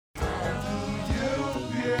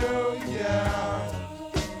feel, yeah?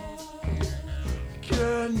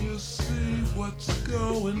 Can you see what's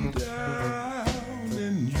going down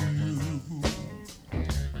in you?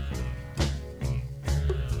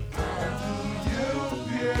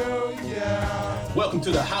 Welcome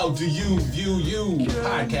to the How Do You View You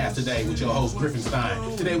podcast today with your host, Griffin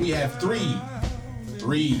Stein. Today we have three,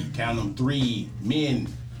 count them, three men,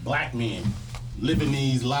 black men, living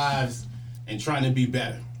these lives and trying to be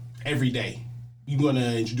better every day. You want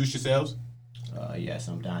to introduce yourselves? Yes,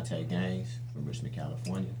 I'm Dante from Richmond,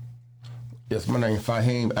 California. Yes, my name is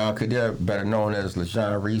Fahim Al-Qadir, better known as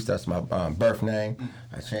Lejon Reese. That's my birth name.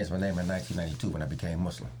 I changed my name in 1992 when I became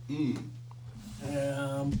Muslim.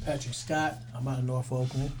 I'm Patrick Scott. I'm out of North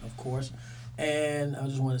Oakland, of course. And I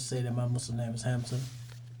just want to say that my Muslim name is Hampton.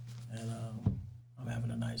 And I'm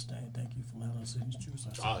having a nice day. Thank you for letting us introduce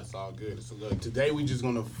ourselves. Oh, it's all good. It's all good. Today we just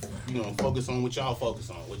gonna, focus on what y'all focus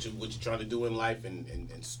on, what you're trying to do in life, and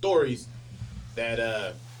stories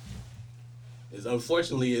that is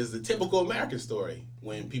unfortunately is the typical American story.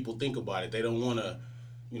 When people think about it, they don't want to,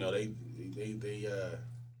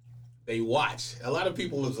 they watch. A lot of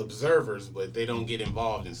people as observers, but they don't get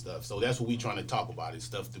involved in stuff. So that's what we trying to talk about, is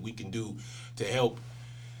stuff that we can do to help.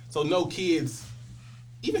 So no kids,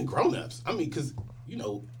 even grown-ups. I mean, because,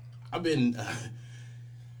 I've been,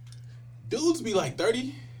 dudes be like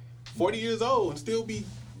 30, 40 years old and still be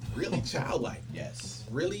really childlike. Yes.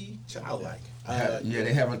 Really childlike.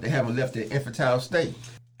 They haven't left the infantile state.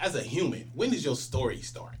 As a human, when does your story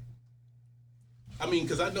start? I mean,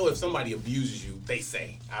 because I know if somebody abuses you, they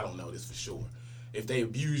say, I don't know this for sure. If they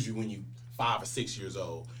abuse you when you 5 or 6 years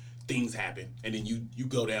old, things happen, and then you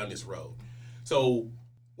go down this road. So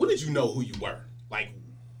when did you know who you were?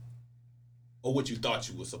 Or what you thought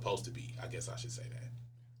you were supposed to be, I guess I should say that.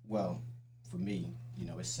 Well, for me,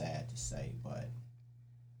 it's sad to say, but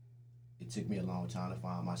it took me a long time to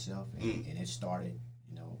find myself, and it started,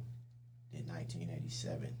 in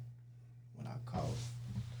 1987 when I caused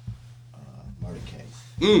murder case.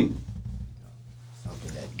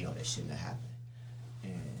 Something that that shouldn't have happened.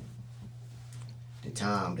 And the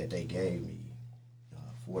time that they gave me,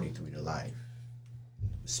 43 to life,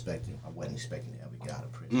 I wasn't expecting to ever get out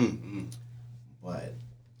of prison. But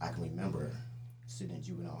I can remember sitting in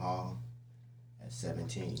juvenile hall at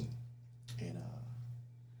 17, and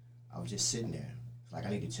I was just sitting there. It's like, I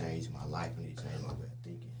need to change my life. I need to change my way of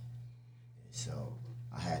thinking. And so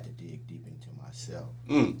I had to dig deep into myself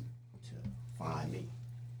to find me.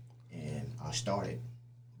 And I started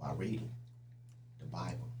by reading the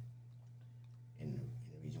Bible. And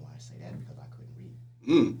the reason why I say that is because I couldn't read.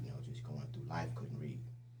 Just going through life, couldn't read.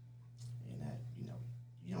 And that,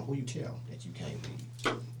 who you tell that you can't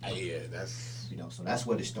read. Yeah, that's... So that's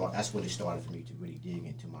what it started. That's what it started for me, to really dig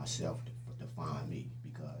into myself to find me,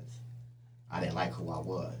 because I didn't like who I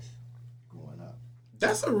was growing up.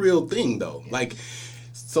 That's a real thing, though. Yeah.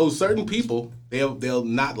 So certain people, they'll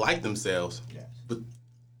not like themselves, Yes. but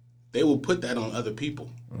they will put that on other people.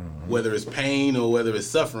 Whether it's pain or whether it's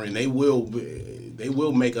suffering, they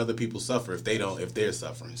will make other people suffer if they're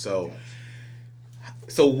suffering. So,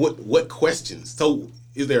 so what questions? So,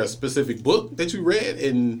 is there a specific book that you read?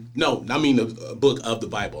 And no, I mean a book of the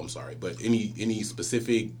Bible. I'm sorry, but any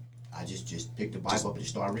specific? I just picked the Bible up and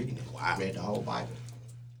started reading it. Wow. Read the whole Bible.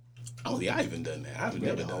 Oh yeah, I haven't done that. I've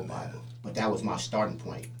never done that. Bible. But that was my starting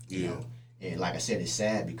point. You know. And like I said, it's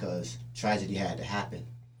sad because tragedy had to happen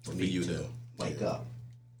for me to wake up.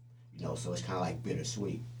 So it's kind of like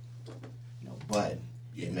bittersweet. But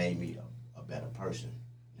it made me a better person.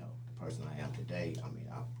 The person I am today. I mean,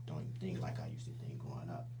 I don't even think like I used to think growing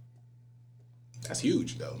up. That's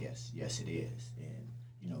huge, though. Yes, it is.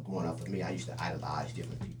 And growing up for me, I used to idolize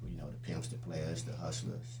different people. The pimps, the players, the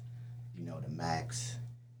hustlers. The Macs,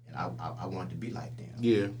 and I wanted to be like them.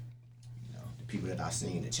 Yeah. The people that I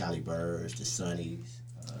seen, the Charlie Birds, the Sonnies,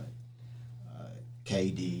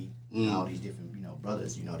 KD, all these different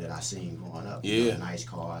brothers, that I seen growing up. Yeah. The nice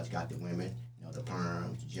cars, got the women, the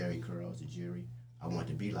perms, the Jerry curls, the jury. I wanted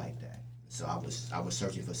to be like that. So I was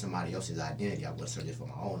searching for somebody else's identity. I wasn't searching for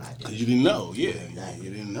my own identity. Because you didn't know, yeah. Exactly.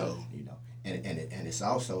 You didn't know. And it's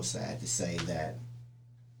also sad to say that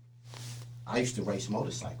I used to race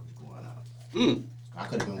motorcycles growing up. I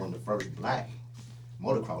could have been one of the first black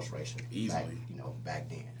motocross racers. Easily. Back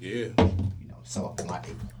then. Yeah. So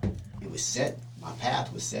it was set. My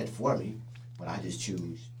path was set for me, but I just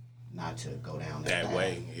choose not to go down that path,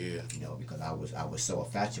 way. Yeah. Because I was so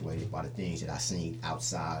infatuated by the things that I seen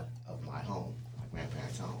outside of my home, my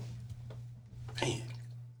grandparents' home. Man.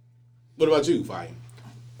 What about you, Fahim?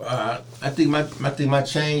 I think my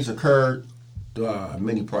change occurred through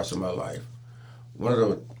many parts of my life. One of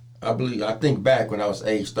I think back when I was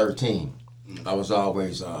age 13, I was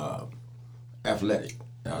always athletic.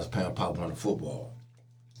 And I was playing Pop Warner football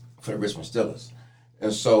for the Richmond Steelers.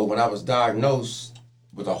 And so when I was diagnosed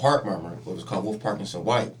with a heart murmur, what was called Wolff Parkinson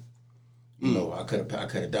White, you know, I could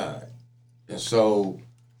have died. And so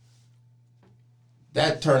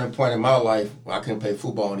that turning point in my life, where I couldn't play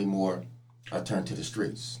football anymore, I turned to the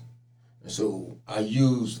streets. And so I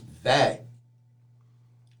used that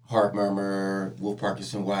heart murmur, Wolff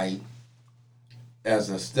Parkinson White, as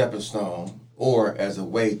a stepping stone or as a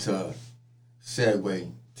way to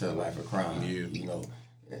segue to a life of crime. Yeah. You know,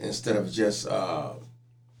 instead of just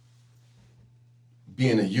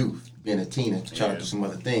being a youth, being a teen, and trying to do some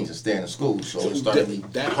other things and staying in school. So it started me.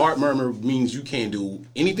 That heart murmur means you can't do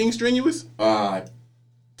anything strenuous?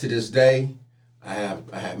 To this day, I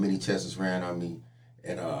have many tests ran on me,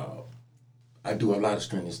 and I do a lot of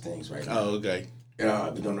strenuous things right now. Oh, okay. It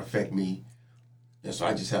don't affect me, and so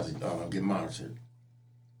I just have to get monitored.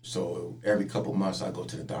 So every couple months I go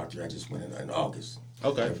to the doctor. I just went in August.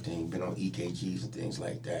 Okay. Everything, been on EKGs and things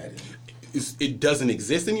like that. And It doesn't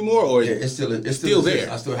exist anymore, or yeah, it's still exists? there.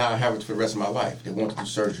 I still have it for the rest of my life. They wanted to do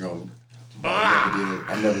surgery on me. But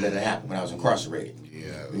I never let it happen when I was incarcerated.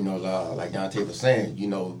 Yeah. You know, like Dante was saying, you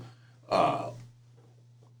know,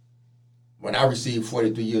 when I received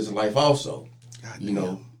 43 years of life also, you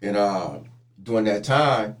know, and during that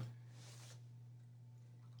time,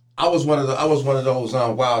 I was one of those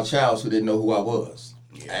wild childs who didn't know who I was.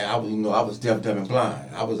 Yeah. And I was deaf, dumb, and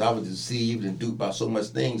blind. I was deceived and duped by so much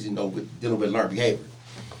things, you know, with dealing with learned behavior.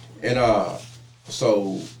 And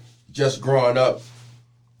so just growing up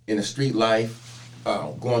in the street life,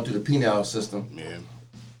 going through the penal system. Yeah.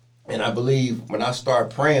 And I believe when I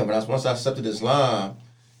started praying, once I accepted Islam,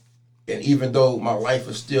 and even though my life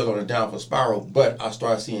is still on a downward spiral, but I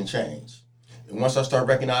started seeing change. And once I started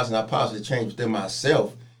recognizing that positive change within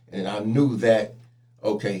myself, and I knew that,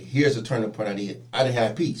 okay, here's the turning point I didn't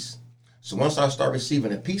have peace. So once I started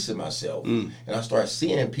receiving a peace in myself, and I started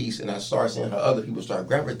seeing peace, and I started seeing how other people started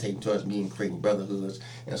gravitating towards me and creating brotherhoods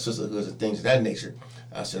and sisterhoods and things of that nature,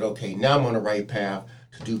 I said, okay, now I'm on the right path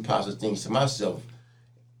to do positive things to myself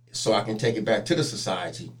so I can take it back to the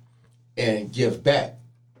society and give back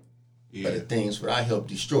for the things that I helped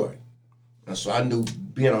destroy. And so I knew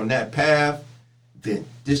being on that path, that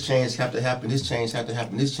this change have to happen, this change have to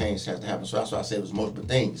happen, this change have to happen. So that's why I said it was multiple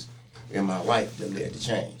things in my life that led to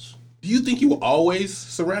change. Do you think you were always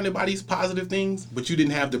surrounded by these positive things, but you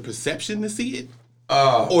didn't have the perception to see it?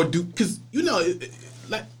 Because, you know,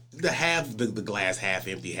 like the glass half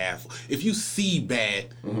empty, half. If you see bad,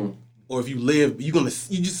 or if you live, you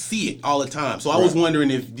just see it all the time. So I was wondering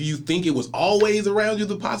do you think it was always around you,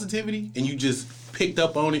 the positivity, and you just picked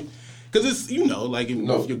up on it? Because it's, you know, like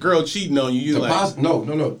if your girl cheating on you,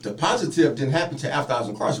 no. The positive didn't happen until after I was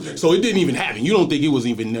incarcerated. So it didn't even happen. You don't think it was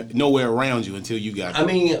even nowhere around you until you got.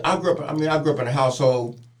 I grew up in a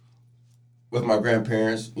household with my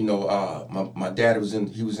grandparents. You know, my dad was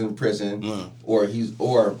in prison, or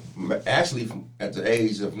actually at the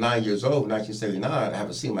age of 9 years old, 1979, I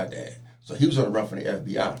haven't seen my dad. So he was on the run from the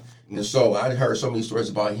FBI. And so I heard so many stories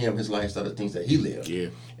about him, his lifestyle, the things that he lived. Yeah.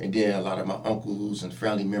 And then a lot of my uncles and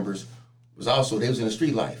family members they was in the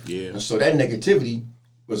street life. Yeah. And so that negativity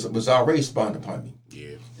was already spawned upon me.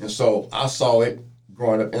 Yeah. And so I saw it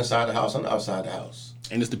growing up inside the house and outside the house.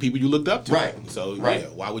 And it's the people you looked up to. Right. So yeah,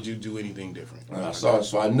 why would you do anything different? And I saw it,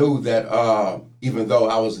 so I knew that even though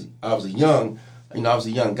I was a young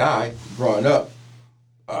guy growing up,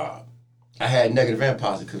 I had negative and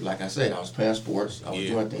positive because, like I said, I was playing sports. I was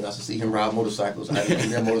doing things. I used to see him ride motorcycles. I had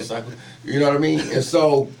their motorcycles. You know what I mean? And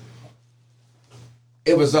so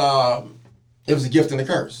it was a gift and a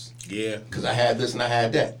curse. Yeah. Because I had this and I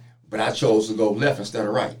had that, but I chose to go left instead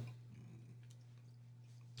of right.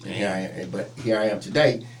 And here I am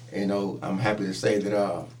today. And, you know, I'm happy to say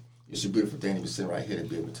that it's a beautiful thing to be sitting right here to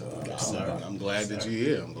be able to. I'm glad that you're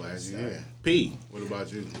here. I'm glad you're here. P, what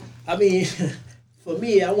about you? I mean. For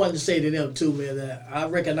me, I wanted to say to them too, man, that I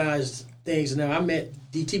recognized things. Now, I met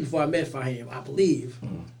DT before I met Fahim, I believe.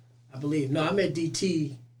 I believe. No, I met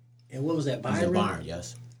DT, and what was that, Byron? Byron,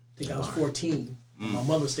 yes. I think I was 14. My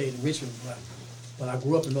mother stayed in Richmond, but I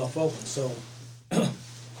grew up in North Oakland. So,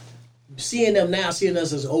 seeing them now, seeing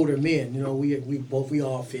us as older men, you know, we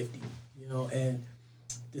all 50, you know, and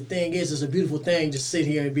the thing is, it's a beautiful thing to sit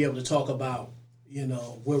here and be able to talk about, you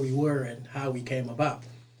know, where we were and how we came about.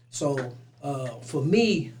 So, for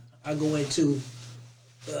me, I go into,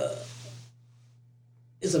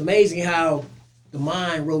 it's amazing how the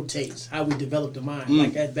mind rotates, how we develop the mind.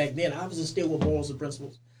 Like back then, I was instilled with morals and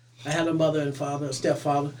principles. I had a mother and father, a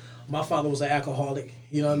stepfather, my father was an alcoholic,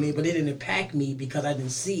 you know what I mean? But it didn't impact me because I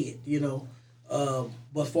didn't see it, you know.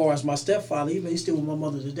 But as far as my stepfather, he's still with my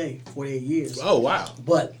mother today, 48 years. Oh, wow.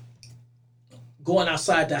 But going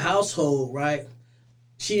outside the household, right,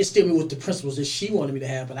 she instilled me with the principles that she wanted me to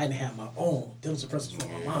have, but I didn't have my own. Those was the principles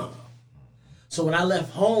from my mom. So when I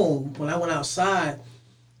left home, when I went outside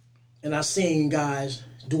and I seen guys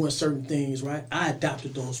doing certain things, right, I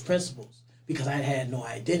adopted those principles because I had no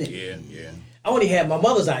identity. Yeah. I only had my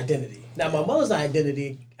mother's identity. Now, my mother's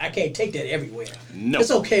identity, I can't take that everywhere. No.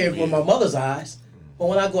 It's okay with my mother's eyes, but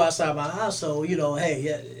when I go outside my household, you know, hey,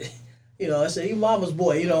 yeah, you know, I say, you mama's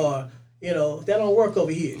boy, you know, or, you know, that don't work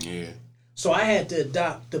over here. Yeah. So I had to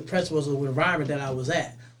adopt the principles of the environment that I was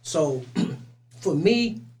at. So for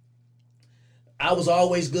me, I was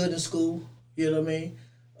always good in school, you know what I mean?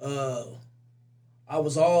 I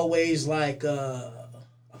was always like a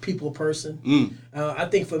people person. I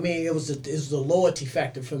think for me, it was the loyalty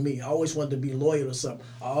factor for me. I always wanted to be loyal to something.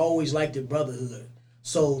 I always liked the brotherhood.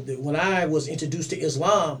 So when I was introduced to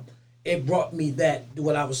Islam, it brought me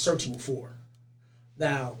what I was searching for.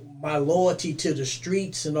 Now, my loyalty to the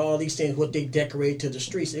streets and all these things, what they decorate to the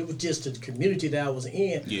streets, it was just the community that I was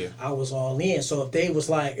in. Yeah. I was all in. So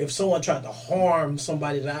if someone tried to harm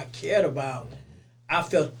somebody that I cared about, I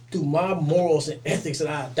felt through my morals and ethics that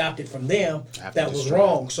I adopted from them that was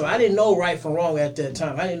wrong. So I didn't know right from wrong at that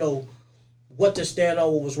time. I didn't know what to stand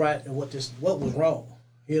on, what was right, and what was wrong.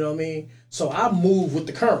 You know what I mean? So I moved with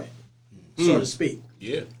the current, so to speak.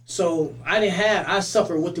 Yeah. So I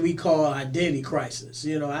suffered what we call identity crisis.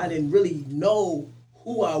 You know, I didn't really know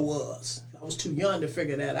who I was. I was too young to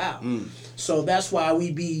figure that out. So that's why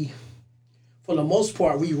for the most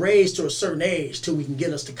part, we raised to a certain age till we can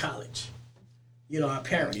get us to college. You know, our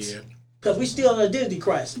parents. Yeah. Because we still in an identity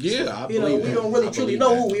crisis. Yeah, we don't really truly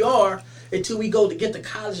know who we are until we go to get to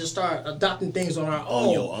college and start adopting things on our own.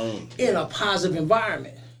 On your own. In a positive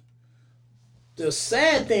environment. The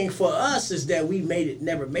sad thing for us is that we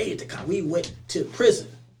never made it to college. We went to prison.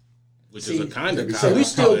 Which is a kind of college. So we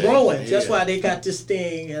still growing. Yeah. That's why they got this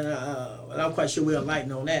thing, and I'm quite sure we'll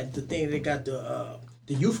enlighten on that. The thing, they got the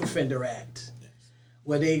Youth Offender Act,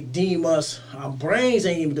 where they deem us, our brains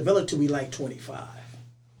ain't even developed till we like 25.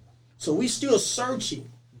 So we still searching.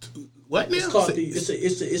 What now? It's called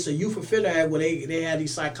it's a Youth Offender Act where they have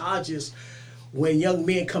these psychologists. When young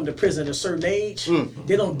men come to prison at a certain age,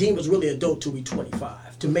 they don't deem us really adult till we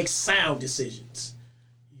 25 to make sound decisions.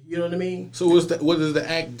 You know what I mean? So what does the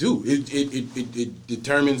act do? It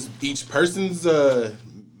determines each person's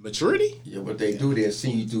maturity? Yeah, what they do, they'll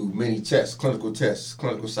see you do many tests, clinical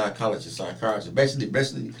psychologists, psychiatrists.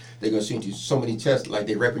 Basically, they're going to see you do so many tests like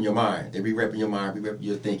they repping your mind. They re-repping your mind, re-repping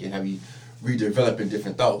your thinking, have you redeveloping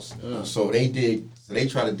different thoughts. So they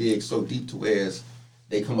try to dig so deep to where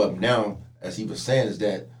they come up now, as he was saying, is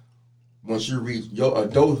that once you reach your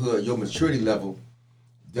adulthood, your maturity level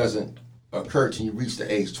doesn't occur till you reach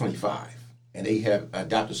the age 25. And they have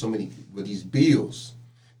adopted so many with these bills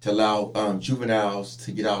to allow juveniles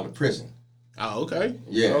to get out of prison. Oh, okay.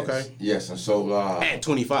 Yes. Okay. Yes, and so at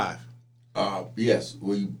 25. Yes,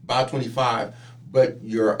 well, by 25, but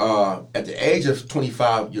you're at the age of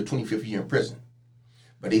 25, your 25th year in prison.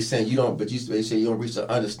 But they say you don't reach the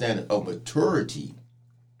understanding of maturity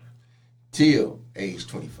till age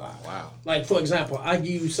 25. Wow. Like, for example, I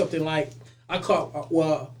give you something like, I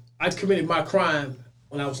committed my crime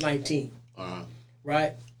when I was 19,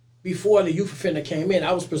 right? Before the youth offender came in,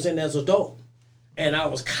 I was presented as an adult, and I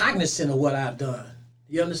was cognizant of what I've done.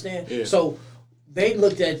 You understand? Yeah. So they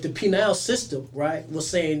looked at the penal system, right, was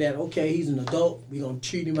saying that, okay, he's an adult, we're going to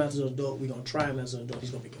treat him as an adult, we're going to try him as an adult,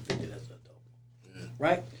 he's going to be convicted as an adult,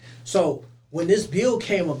 right? So when this bill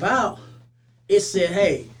came about, it said,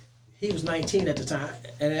 hey, he was 19 at the time.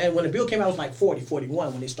 And when the bill came out, it was like 40,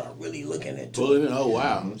 41 when they started really looking into it. Oh,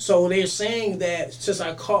 wow. So they're saying that since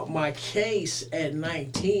I caught my case at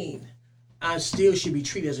 19, I still should be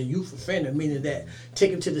treated as a youth offender, meaning that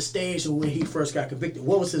take him to the stage when he first got convicted.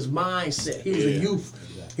 What was his mindset? He was a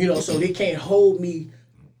youth. You know, so they can't hold me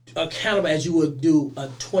accountable as you would do a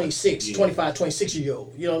 25,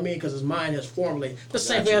 26-year-old. You know what I mean? Because his mind has formulated. The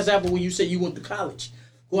same for example when you say you went to college.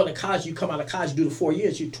 Going to college, you come out of college, you do the 4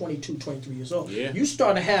 years, you're 22, 23 years old. Yeah. You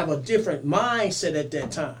start to have a different mindset at that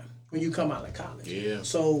time when you come out of college. Yeah.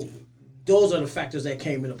 So those are the factors that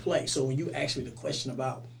came into play. So when you ask me the question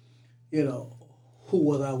about, you know,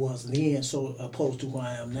 who I was then, so opposed to who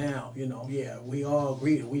I am now, you know, yeah, we all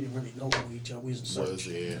agreed we didn't really know who each other we was in search.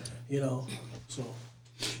 You know, so.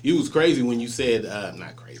 It was crazy when you said,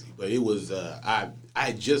 not crazy, but it was,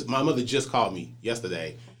 my mother just called me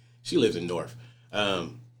yesterday. She lives in North.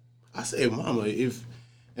 I said, Mama, if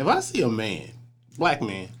I see a man, black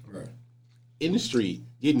man, Right. in the street,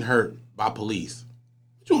 getting hurt by police.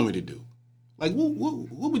 What you want me to do? Like,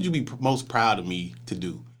 what would you be most proud of me to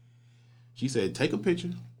do? She said, take a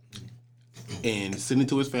picture and send it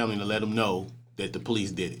to his family to let him know that the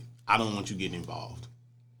police did it. I don't want you getting involved.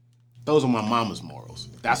 Those are my mama's morals.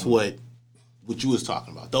 That's what you was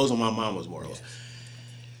talking about. Those are my mama's morals.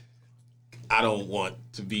 I don't want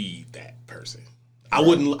to be that person. I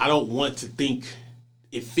don't want to think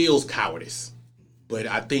it feels cowardice. But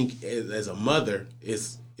I think as a mother,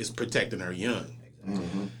 it's protecting her young.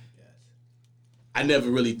 Mm-hmm. I never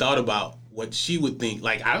really thought about what she would think.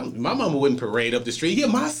 Like, my mama wouldn't parade up the street. Yeah,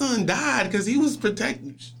 my son died because he was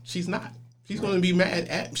protecting. She's not. She's going to be mad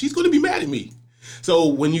at me. So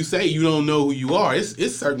when you say you don't know who you are,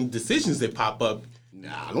 it's certain decisions that pop up.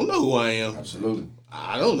 Nah, I don't know who I am. Absolutely.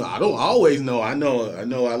 I don't know. I don't always know. I know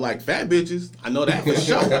I like fat bitches. I know that for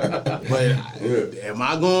sure. But am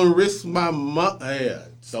I going to risk my yeah.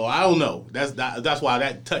 So I don't know. That's why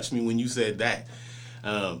that touched me when you said that.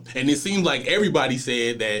 And it seems like everybody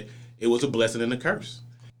said that it was a blessing and a curse.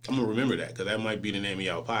 I'm going to remember that because that might be the name of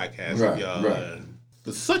y'all podcast. Right, y'all, right.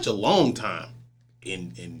 For such a long time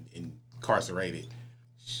incarcerated.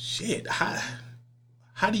 Shit, how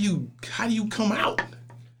do you come out?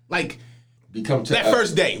 Like, Become that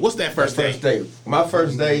first day. What's that first day? My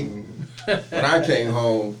first day, when I came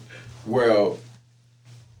home, well,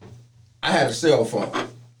 I had a cell phone.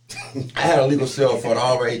 I had a legal cell phone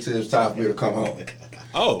all the way till it was time for me to come home.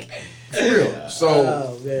 Oh. For real.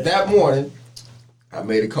 So that morning, I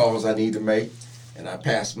made the calls I needed to make, and I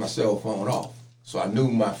passed my cell phone off. So I knew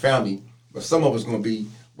my family, but some of us going to be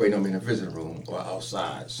waiting on me in the visiting room or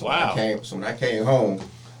outside. So wow. When I came home,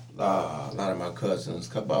 a lot of my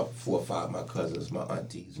cousins, about 4 or 5 of my cousins, my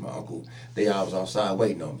aunties, my uncle, they all was outside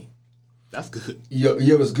waiting on me. That's good. Yeah,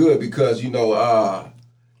 it was good because, 2 of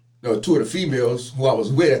the females who I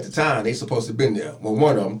was with at the time, they supposed to have been there. Well,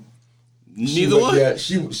 one of them. Neither one? Yeah,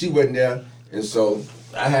 she wasn't there. And so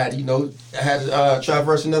I had to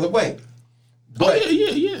traverse another way. But,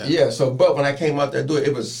 yeah. Yeah, but when I came out that door,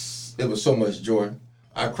 it was so much joy.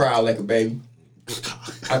 I cried like a baby.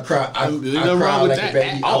 I cried like a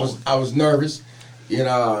baby. I was nervous,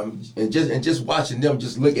 and just watching them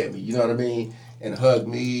just look at me, you know what I mean, and hug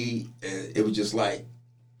me. It was just like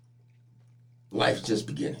life's just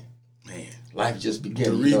beginning. Man, life just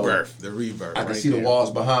beginning. The rebirth. I can see the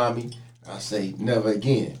walls behind me. I say never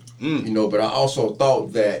again. But I also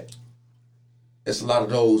thought that it's a lot of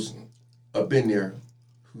those up in there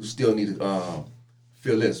who still need to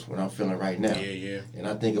feel this what I'm feeling right now. Yeah. And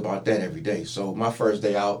I think about that every day. So my first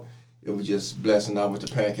day out, it was just blessing. I went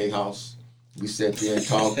to Pancake House. We sat there and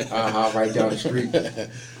talked right down the street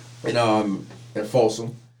in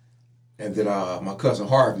Folsom. And then my cousin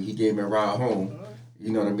Harvey, he gave me a ride home. You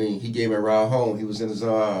know what I mean? He gave me a ride home. He was in his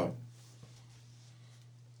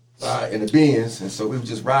in the Benz, and so we were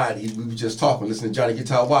just riding. We were just talking, listening to Johnny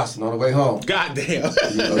Guitar Watson on the way home. Goddamn. He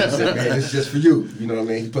said, man, this is just for you. You know what I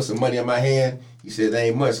mean? He put some money in my hand. He said, there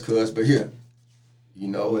ain't much, cuz, but here.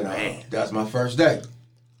 And that's my first day.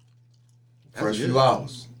 First few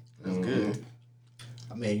hours. That's good.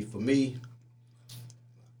 I mean, for me,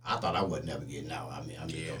 I thought I wasn't never getting out. I mean,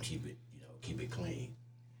 gonna keep it clean.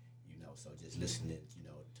 So just listening,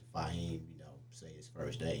 to Fahim, say his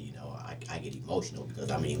first day, I get emotional because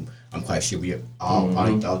I'm quite sure we all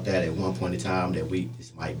probably thought that at one point in time that we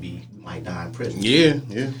might die in prison. Yeah.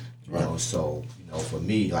 So for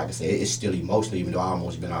me, like I said, it's still emotional, even though I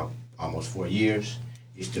almost been out almost 4 years.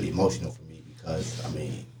 It's still emotional for me because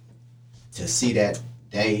to see that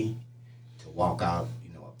day, to walk out,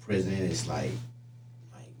 of prison, it's like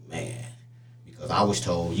man, because I was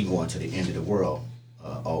told you going to the end of the world,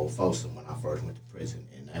 old Folsom, when I first went to prison,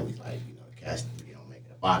 and I was like, cast, make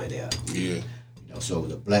it up out of there. Yeah. So it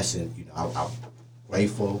was a blessing. I'm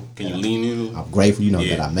grateful. Can you lean in? I'm grateful,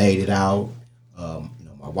 that I made it out.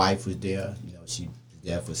 My wife was there. She was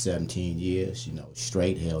there for 17 years.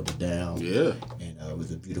 Straight held it down. Yeah. And it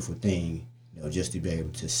was a beautiful thing, just to be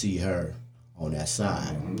able to see her on that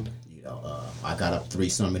side. Mm-hmm. I got up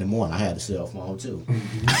 3-something in the morning. I had a cell phone too.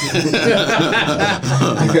 I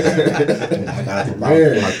got up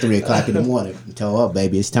about 3 o'clock in the morning and told her,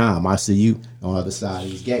 baby, it's time. I see you on the other side of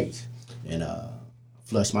these gates. And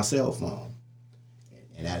flushed my cell phone.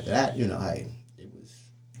 And after that,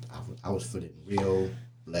 I was feeling real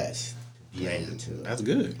blessed to be able to. That's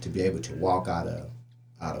good. To be able to walk out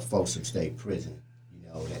of Folsom State Prison.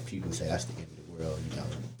 That people say that's the end of the world.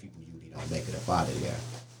 People usually don't make it up out of there.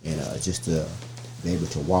 And just to be able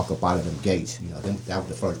to walk up out of them gates, that was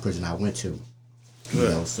the first prison I went to.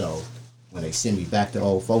 So when they sent me back to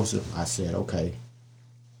Old Folsom, I said, okay,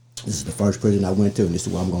 this is the first prison I went to, and this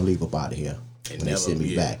is where I'm gonna leave up out of here. And when they send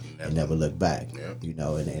me back, and never look back. Yep. You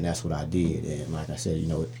know, and that's what I did. And like I said, you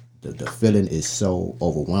know, the feeling is so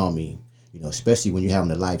overwhelming. You know, especially when you're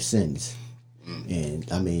having a life sentence. And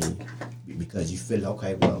I mean, because you feel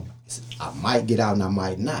okay, well, I might get out and I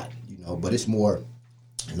might not. You know, but it's more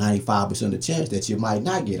 95% of the chance that you might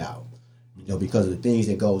not get out. You know, because of the things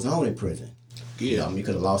that goes on in prison. Yeah. You know, I mean,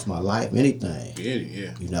 could have lost my life, anything.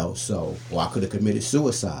 Yeah. You know, so, or I could have committed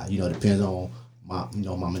suicide. You know, it depends on my, you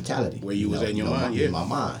know, my mentality. Where you was in your mind, in my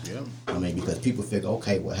mind. Yeah. I mean, because people figure,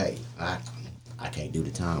 okay, well, hey, I can't do the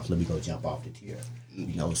time, so let me go jump off the tier.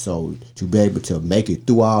 You know, so to be able to make it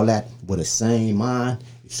through all that with a sane mind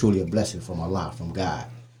is truly a blessing from Allah, from God.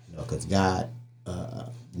 You know, because God,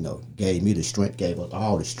 you know, gave me the strength, gave us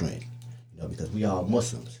all the strength. You know, because we all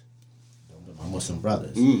Muslims. My Muslim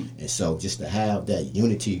brothers. And so just to have that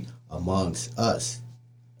unity amongst us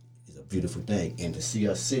is a beautiful thing. And to see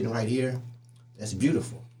us sitting right here, that's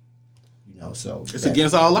beautiful. You know, so it's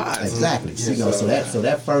against all odds. Exactly. Yes, You know, so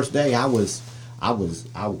that first day I was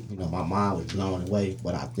you know, my mind was blown away,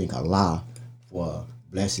 but I thank Allah for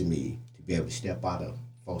blessing me to be able to step out of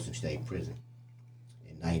Folsom State Prison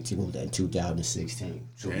in 2016.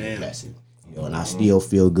 Truly a blessing. You know, and I still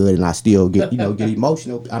feel good, and I still get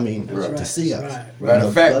emotional. I mean, to see us. Matter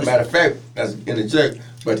of fact, that's interject.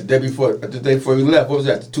 But the day before we left, what was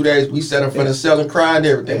that? 2 days we sat in front of the cell and crying and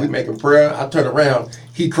everything. We making prayer. I turned around,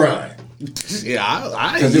 he crying.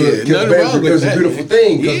 Yeah, Because it was a beautiful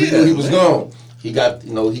thing. Because we knew he was gone. He got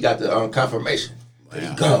the confirmation. Wow.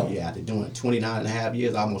 He gone. Yeah, after doing 29 and a half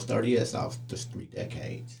years, almost 30 years, off just 3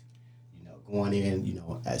 decades. You know, going in, you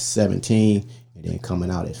know, at 17 and then coming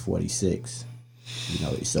out at 46. You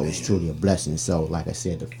know, so it's truly a blessing. So, like I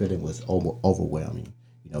said, the feeling was overwhelming.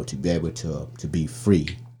 You know, to be able to be free,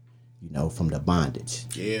 you know, from the bondage.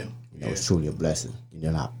 Yeah. You know, it's truly a blessing. You know,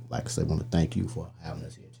 and I, like I said, want to thank you for having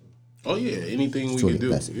us here too. Oh yeah, anything we can do.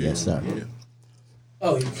 Yeah. Yes, sir. Yeah.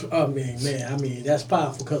 Oh, man, I mean, that's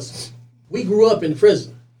powerful because we grew up in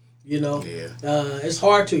prison, you know. Yeah. It's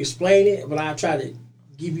hard to explain it, but I try to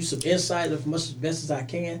give you some insight as much as best as I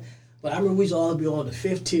can. But I remember we used to all be on the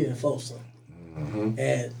 5th tier in Folsom. Mm-hmm.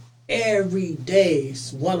 And every day,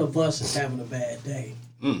 one of us is having a bad day.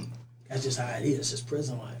 That's just how it is. It's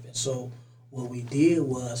prison life. And so what we did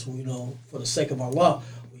was, you know, for the sake of Allah,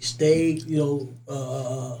 we stayed, you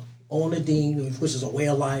know, on the deen, which is a way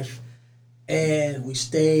of life. And we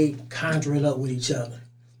stayed conjuring up with each other.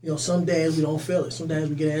 You know, some days we don't feel it. Some days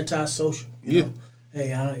we get antisocial. You know? Hey,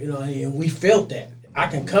 you know, and we felt that. I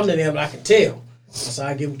can come to them and I can tell. So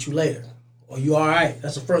I'll get with you later. Or you all right?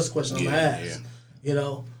 That's the first question I'm going to ask.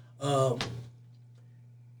 Yeah.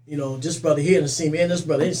 You know, this brother here didn't see me, and this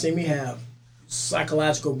brother didn't see me have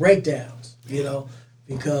psychological breakdowns, you know,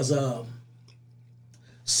 because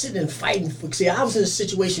sitting and fighting. See, I was in a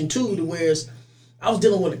situation, too, to where I was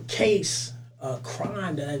dealing with a case,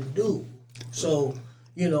 crime that I didn't do. So,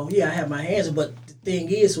 you know, yeah, I had my hands, but the thing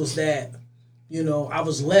was that, you know, I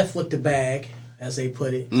was left with the bag, as they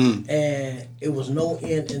put it, and it was no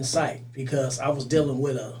end in sight because I was dealing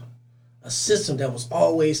with a system that was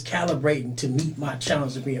always calibrating to meet my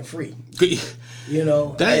challenge of being free. You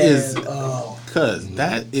know, that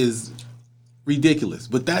is ridiculous,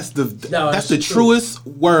 but that's the truest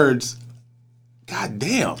words. God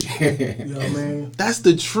damn. You know what I mean? That's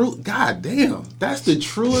the truth. God damn. That's the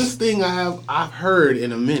truest thing I've heard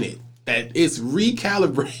in a minute. That it's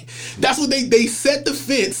recalibrated. That's what they set the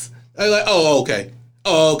fence. They're like, oh, okay.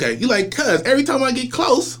 You like, cuz every time I get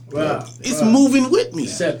close, it's moving with me.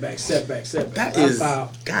 Setback. That is,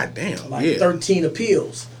 goddamn, like 13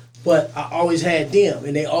 appeals. But I always had them,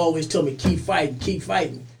 and they always told me, keep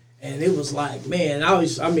fighting. And it was like, man,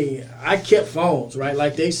 I kept phones, right?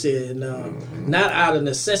 Like they said, not out of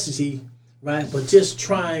necessity, right? But just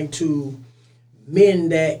trying to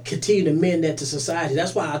continue to mend that to society.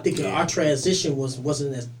 That's why I think our transition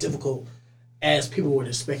wasn't as difficult as people would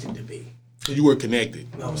expect it to be. You were connected.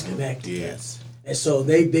 I was connected. Yes. And so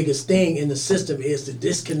their biggest thing in the system is to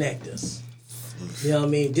disconnect us. You know what I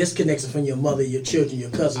mean? Disconnect us from your mother, your children,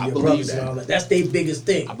 your cousin, your brothers, and all that. That's their biggest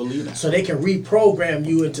thing. I believe that. So they can reprogram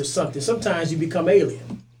you into something. Sometimes you become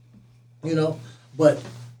alien. You know? But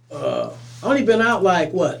I only been out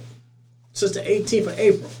since the 18th of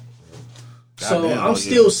April. So I'm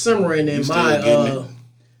still simmering in my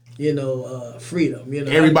freedom.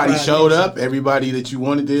 Everybody showed up. Everybody that you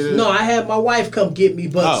wanted to. No, I had my wife come get me,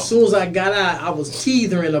 but as soon as I got out, I was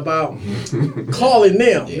teetering about calling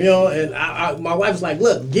them. And my wife was like,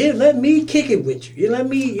 "Look, let me kick it with you. Let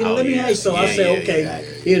me, let me." Hey, so I said, "Okay, I'm."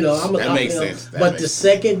 That makes sense. But the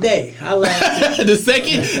second day, I lasted. The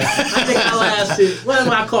second, I think I lasted. What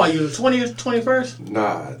did I call you? The 20th, 21st?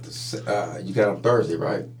 Nah, you got on Thursday,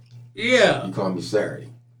 right? Yeah. You called me Saturday.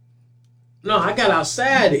 No, I got out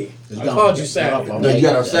Saturday. I called you Saturday. No, you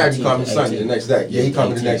got out Saturday. You called me Sunday the next day. Yeah, he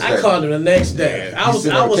called me the next day. I called him the next day. I was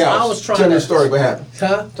trying. Tell me the story. What happened?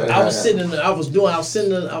 Huh? I was sitting in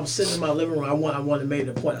my living room. I wanted to make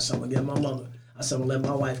a point. I said, I'm gonna get my mother. I said, I'm gonna let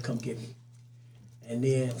my wife come get me. And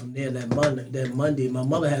then from there, that Monday, my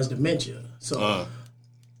mother has dementia, so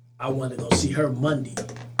I wanted to go see her Monday.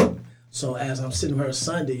 So as I'm sitting with her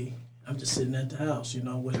Sunday, I'm just sitting at the house,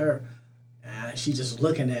 with her, and she just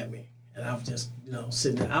looking at me. And I was just,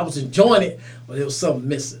 sitting there. I was enjoying it, but there was something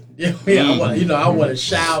missing. I want to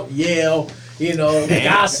shout, yell,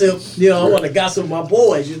 gossip. I want to gossip with my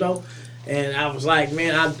boys, And I was like,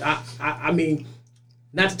 man, I mean,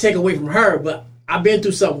 not to take away from her, but I've been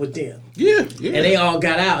through something with them. Yeah. And they all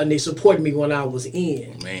got out and they supported me when I was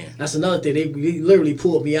in. Man, that's another thing. They literally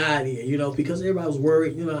pulled me out of here, because everybody was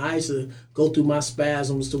worried. I used to go through my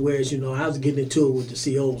spasms to where, I was getting into it with the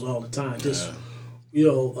COs all the time. Just, it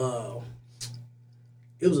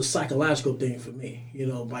was a psychological thing for me,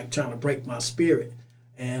 like trying to break my spirit.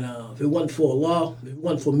 And if it wasn't for Allah, if it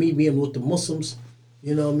wasn't for me being with the Muslims,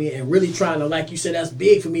 and really trying to, like you said, that's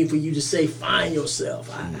big for me, for you to say, find yourself.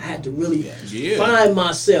 I had to really find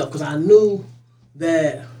myself, because I knew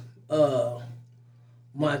that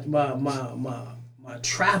my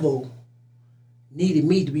travel needed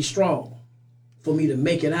me to be strong for me to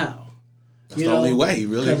make it out. That's the only way,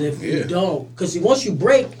 really. Because if you don't, because once you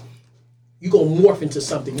break, you gonna morph into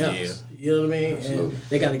something else. Yeah. You know what I mean? Absolutely. And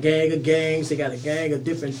they got a gang of gangs. They got a gang of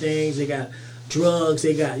different things. They got drugs.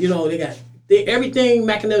 They got everything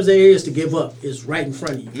mechanism there is to give up is right in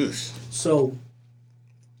front of you. Yes. So.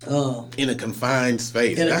 In a confined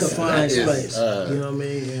space. In a confined space. You know what I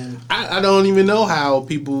mean? And I don't even know how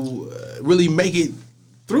people really make it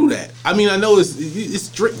through that. I mean, I know it's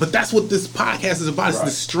strict, but that's what this podcast is about. It's the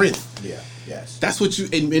strength. Yeah. Yes. That's what you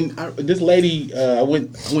and this lady. I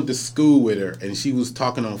went to school with her, and she was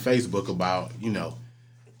talking on Facebook about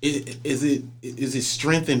is it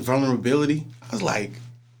strength and vulnerability? I was like,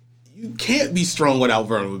 you can't be strong without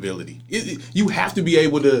vulnerability. You have to be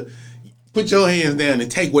able to put your hands down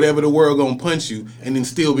and take whatever the world gonna punch you, and then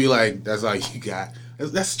still be like, that's all you got.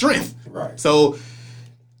 That's strength. Right. So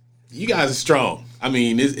you guys are strong. I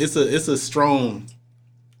mean, it's a strong.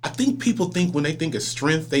 I think people think when they think of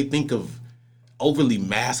strength, they think of overly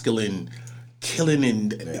masculine killing,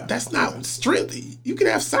 and that's not strength. You can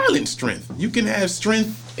have silent strength. You can have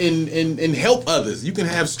strength and help others. You can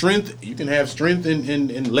have strength.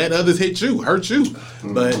 And let others hurt you.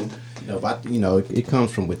 Mm-hmm. But it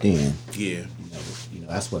comes from within. Yeah.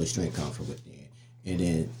 That's where the strength comes from within. And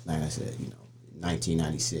then, like I said,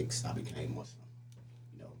 1996, I became Muslim.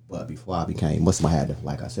 But before I became Muslim, I had to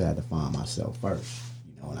find myself first.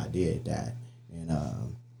 And I did that. And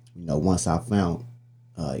once I found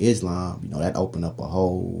Islam, that opened up a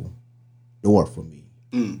whole door for me.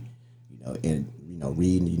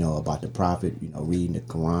 Reading, about the Prophet, reading the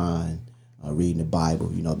Quran, reading the Bible,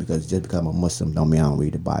 because just because I'm a Muslim don't mean I don't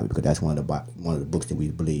read the Bible, because that's one of the books that we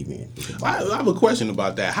believe in. I have a question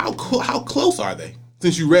about that. How close are they?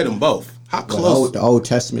 Since you read them both, how close? Well, the Old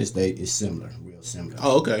Testament is similar, real similar.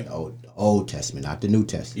 Oh, okay. The Old Testament, not the New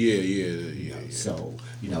Testament. Yeah. So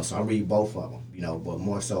so I read both of them. But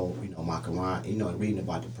more so, my Quran. Reading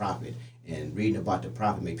about the Prophet and reading about the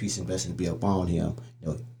Prophet, may peace and blessings be upon him.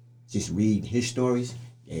 Just reading his stories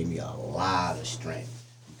gave me a lot of strength,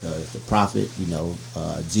 because the Prophet,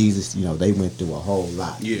 Jesus, they went through a whole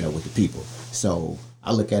lot, with the people. So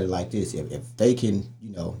I look at it like this: if they can,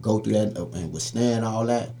 go through that and withstand all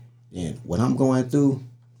that, then what I'm going through,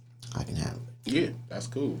 I can handle it. Yeah, that's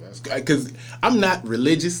cool. That's because I'm not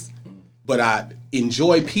religious, but I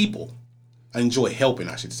enjoy people. I enjoy helping,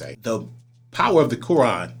 I should say. The power of the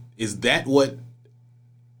Quran, is that what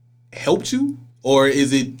helped you, or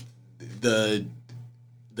is it the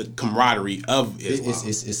camaraderie of Islam?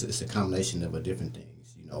 It's a combination of different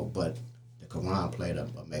things, But the Quran played a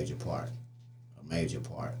major part.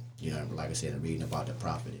 Like I said, reading about the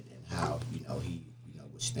Prophet and how he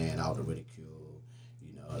would stand out the ridicule,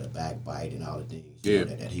 the backbite and all the things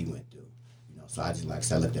that he went through. So I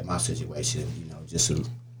just I looked at my situation, just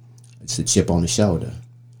a chip on the shoulder.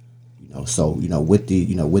 So with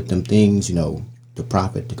with them things, the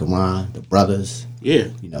Prophet, the Quran, the brothers. Yeah.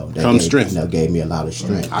 That Comes strength. Gave me a lot of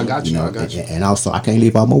strength. I got you. I got you. And also, I can't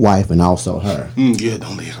leave out my wife and also her. Yeah,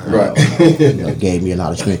 don't leave her. Right. Gave me a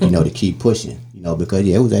lot of strength, to keep pushing. Because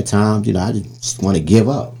it was at times, I just want to give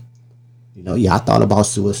up. I thought about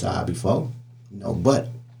suicide before. But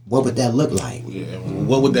what would that look like? Yeah.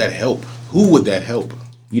 What would that help? Who would that help?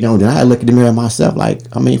 Then I look in the mirror myself like,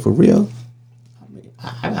 for real,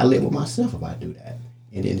 I gotta live with myself if I do that.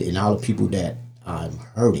 And all the people that I'm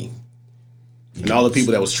hurting. And all the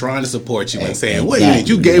people that was trying to support you and saying, exactly. "Wait,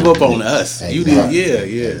 you gave up on us. Exactly. You did,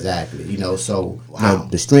 yeah." Exactly. So Wow.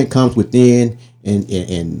 the strength comes within,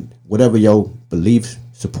 and whatever your belief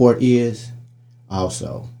support is,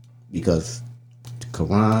 also, because the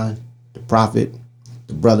Quran, the Prophet,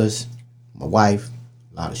 the brothers, my wife,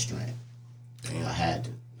 a lot of strength. And I had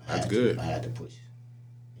to. That's good. I had to push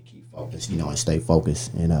and keep focused, and stay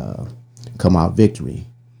focused and come out victory.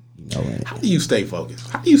 How do you stay focused?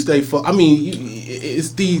 How do you stay focused? I mean, it's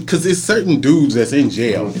because it's certain dudes that's in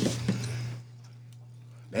jail.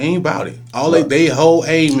 They ain't about it. They whole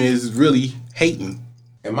aim is really hating.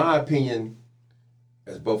 In my opinion,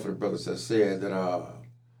 as both of the brothers have said, that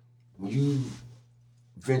when you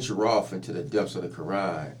venture off into the depths of the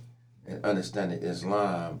Quran and understanding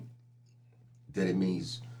Islam, that it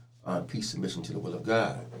means peace, submission to the will of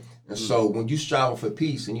God. And so when you striving for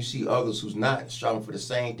peace and you see others who's not striving for the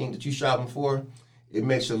same thing that you striving for, it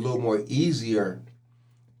makes it a little more easier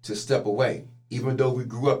to step away. Even though we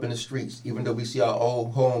grew up in the streets, even though we see our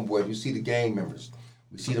old homeboys, we see the gang members,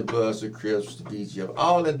 we see the Bloods, the Crips, the BGF,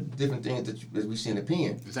 all the different things that we see in the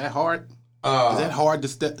pen. Is that hard? Is that hard to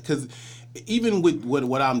step? Because even with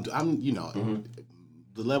what I'm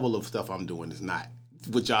the level of stuff I'm doing is not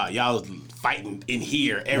what y'all fighting in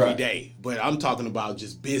here every day. But I'm talking about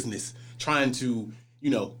just business, trying to,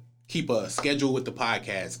 keep a schedule with the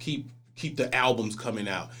podcast, keep the albums coming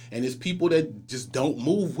out. And it's people that just don't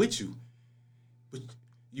move with you. But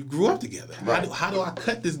you grew up together. Right. How do I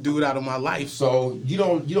cut this dude out of my life? So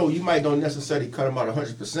you might don't necessarily cut them out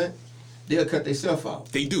 100%. They'll cut themselves out.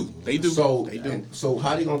 They do. So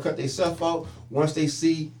how they gonna cut themselves out? Once they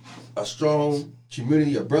see a strong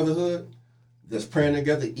community, a brotherhood that's praying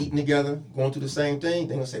together, eating together, going through the same thing,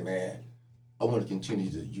 they're gonna say, man, I want to continue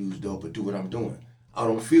to use dope but do what I'm doing. I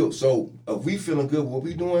don't feel so. If we feeling good with what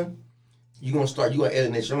we doing, you gonna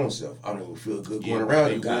alienate your own self. I don't even feel good going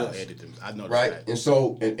around them guys. Edit them. I know right? That. And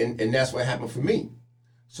so and that's what happened for me.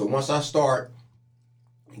 So once I start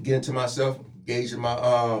getting to myself, gauging my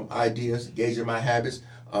ideas, gauging my habits,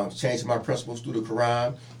 changing my principles through the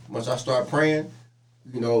Quran. Once I start praying,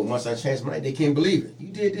 once I change my life, they can't believe it. You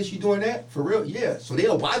did this, you doing that? For real? Yeah. So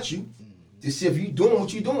they'll watch you to see if you doing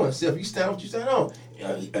what you doing. See if you stand up what you stand on.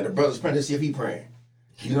 And the brother's praying to see if he praying.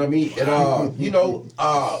 You know what I mean? And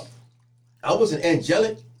I wasn't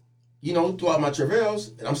angelic, throughout my travails,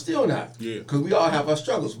 and I'm still not. Yeah. Because we all have our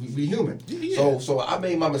struggles. We human. Yeah. So I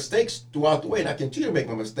made my mistakes throughout the way, and I continue to make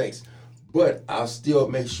my mistakes. But I still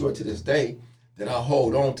make sure to this day that I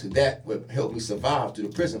hold on to that what helped me survive through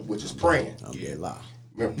the prison, which is praying.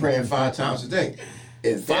 We're praying 5 times a day.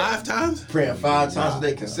 And 5 times? Praying 5 times a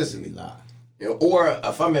day consistently. Or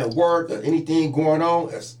if I'm at work or anything going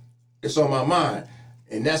on, it's on my mind,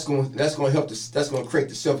 and that's going to help. That's going to create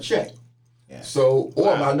the self check. Yeah. So,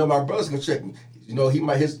 or I know my brother's going to check me. He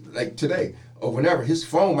might like today or whenever his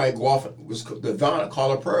phone might go off. The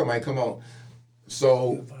call of prayer might come on.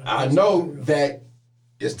 So I know that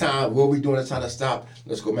it's time. What we're doing is time to stop.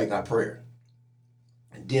 Let's go make our prayer.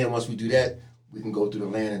 And then once we do that, we can go through the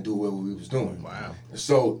land and do what we was doing. Wow.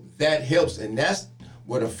 So that helps, and that's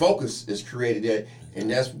where the focus is created at,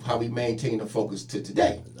 and that's how we maintain the focus to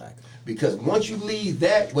today. Exactly. Because once you leave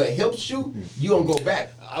that, what helps you, you're going to go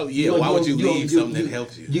back. Oh, yeah. Why would you leave something that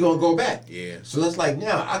helps you? You're going to go back. Yeah. So that's like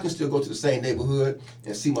now, I can still go to the same neighborhood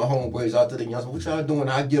and see my homeboys out there. And y'all say, what y'all doing?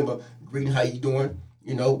 I give them a greeting, how you doing?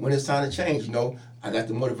 When it's time to change, I got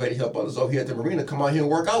to motivate to help others over here at the marina come out here and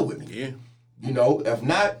work out with me. Yeah. If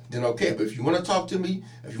not, then okay. But if you want to talk to me,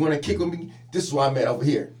 if you want to kick with me, this is where I'm at over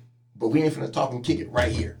here. But we ain't finna talk and kick it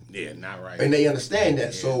right here. Yeah, not right. And they understand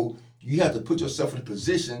that. Yeah. So you have to put yourself in a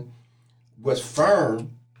position what's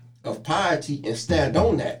firm of piety and stand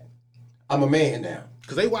on that. I'm a man now.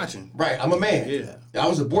 Because they watching. Right, I'm a man. Yeah. I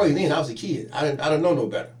was a boy then, I was a kid. I didn't know no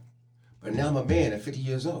better. But now I'm a man at 50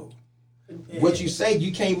 years old. What you say,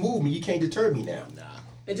 you can't move me, you can't deter me now. Nah.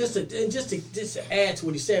 And just to add to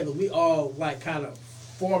what he said, because we all kind of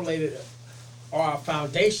formulated our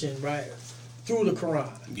foundation, right, through the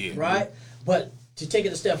Quran, right? But to take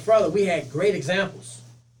it a step further, we had great examples.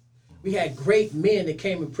 We had great men that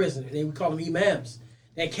came in prison, and we call them imams.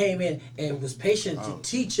 that came in and was patient to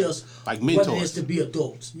teach us Like what it mentors. is to be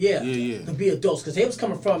adults. Yeah, to be adults. Because they was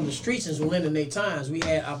coming from the streets and was in their times. We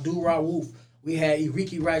had Abdul Rauf, we had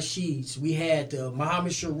Iriki Rashids, we had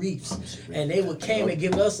Muhammad Sharifs, and they would came and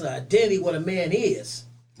give us an identity what a man is.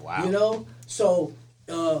 Wow. You know? So,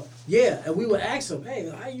 and we would ask them, hey,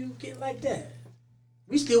 how you get like that?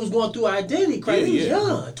 We still was going through our identity crisis. We was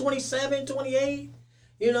young, 27, 28.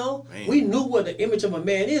 You know? Man. We knew what the image of a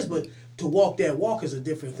man is, but to walk that walk is a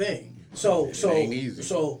different thing. So ain't easy.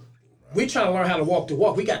 So we trying to learn how to walk the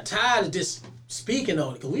walk. We got tired of just speaking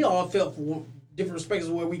on it because we all felt from different perspectives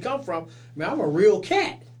of where we come from. Man, I'm a real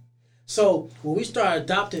cat. So when we started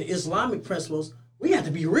adopting Islamic principles, we have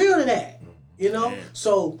to be real to that. You know? Man.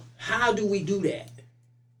 So how do we do that?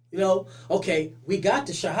 You know? Okay, we got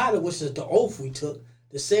the Shahada, which is the oath we took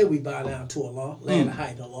to say we bow down to Allah, land the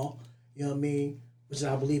height of Allah. You know what I mean? Which is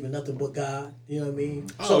I believe in nothing but God. You know what I mean?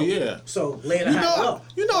 Oh, yeah. So land the height of Allah.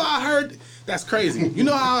 You know I heard, that's crazy. You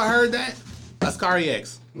know how I heard that? That's Kari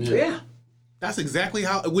X. Yeah. That's exactly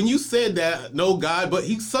how, when you said that, no God, but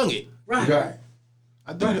he sung it. Right. Right.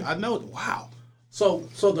 I do. I know. Wow. So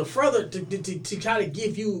the further to try to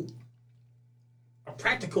give you a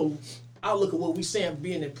practical outlook of what we saying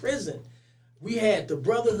being in prison, we had the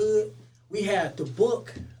brotherhood, we had the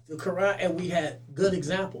book, the Quran, and we had good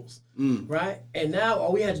examples, right? And now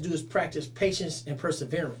all we had to do is practice patience and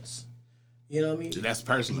perseverance. You know what I mean? So that's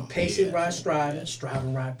personal. Patient right striving,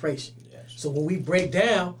 striving right patient. So when we break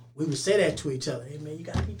down, we would say that to each other. Hey man, you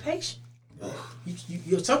gotta be patient.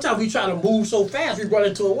 Sometimes we try to move so fast we run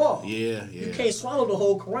into a wall. Yeah. You can't swallow the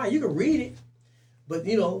whole Quran. You can read it, but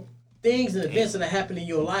you know things and events that happen in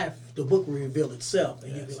your life, the book will reveal itself,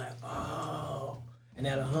 and you'll be like, oh, and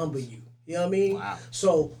that'll humble you. You know what I mean? Wow.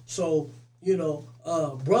 So you know,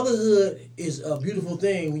 brotherhood is a beautiful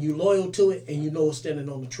thing when you're loyal to it and you know it's standing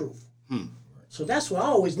on the truth. So that's what I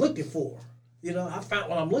always looking for. You know, I found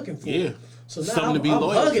what I'm looking for. Yeah. So now Something to be I'm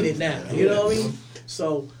loyal hugging to. it now. You know what I mean?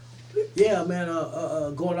 So, yeah, man.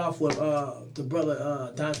 Going off what the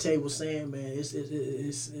brother Dante was saying, man,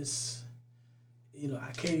 it's you know,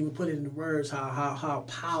 I can't even put it into words how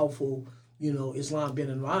powerful, you know, Islam been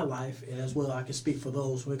in my life, and as well I can speak for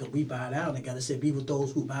those because we bow down. They gotta say, be with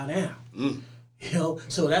those who bow down. You know,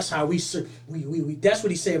 so that's how we that's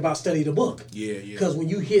what he said about study the book. Yeah. Because when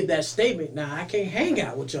you hear that statement, now I can't hang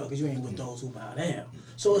out with y'all because you ain't with those who bow down.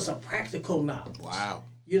 So it's a practical knowledge. Wow.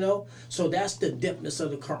 You know, so that's the depthness of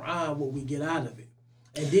the Quran, what we get out of it,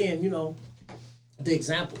 and then you know, the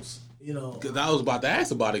examples. You know, Because I was about to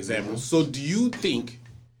ask about examples. So do you think?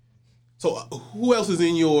 So who else is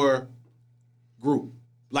in your group?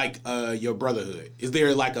 Like your brotherhood? Is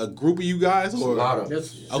there like a group of you guys? Or A lot of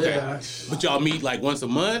okay, but y'all meet like once a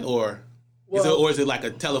month, or is it like a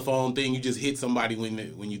telephone thing? You just hit somebody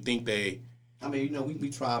when you think they. I mean, you know, we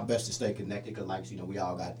try our best to stay connected because, like, you know, we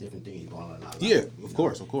all got different things going on in our life. Yeah, you of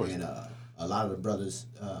know. course. And a lot of the brothers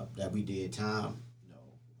that we did time, you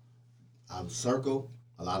know, our circle,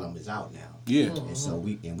 a lot of them is out now. Yeah. And so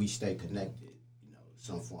we stay connected, you know,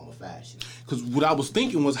 some form of fashion. Because what I was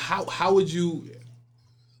thinking was how would you,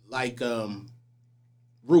 like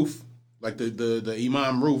Roof, like the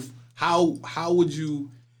Imam Roof, how would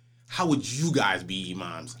you guys be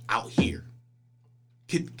imams out here?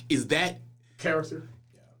 Is that character,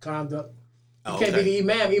 conduct. You Oh, can't okay. be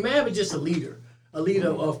the imam. Imam is just a leader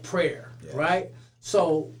of prayer, right?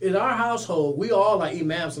 So in our household, we all like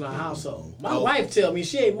imams in our household. My wife tell me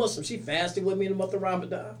she ain't Muslim. She fasted with me in the month of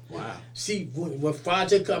Ramadan. Wow. She when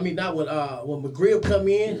Fajr come in, not when Maghrib come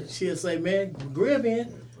in, she'll say, "Man, Maghrib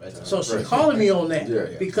in." So she calling me on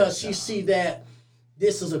that because she see that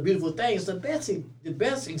this is a beautiful thing. It's the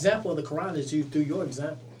best example of the Quran is you through your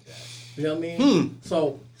example. You know what I mean?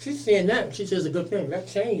 So she's saying that. She says a good thing. That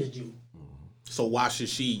changed you. So why should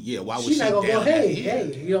she? Yeah, why would She's she? not gonna go, down that?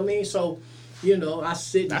 hey, you know what I mean? So, you know, I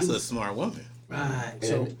sit. That's do, a smart woman. right.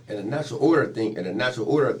 So, and the natural order thing,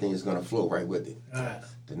 is gonna flow right with it. right.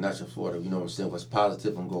 The natural order, you know what I'm saying? What's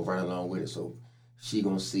positive and go right along with it. So she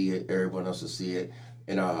gonna see it, everyone else will see it,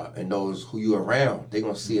 and those who you around, they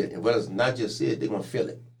gonna see it, and whether it's not just see it, they gonna feel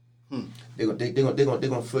it. They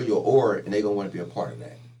gonna feel your aura, and they gonna want to be a part of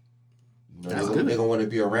that. You know, they're gonna want to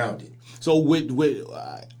be around it. So what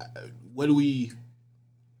do we?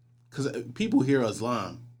 Because people hear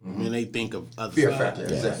Islam and they think of other Fear stuff. factor,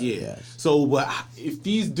 exactly. Yeah. So, but if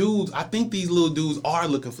these dudes, I think these little dudes are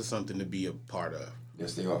looking for something to be a part of.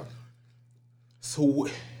 Yes, they are. So,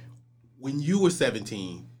 when you were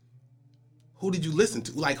 17, who did you listen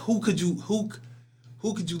to? Like, who could you?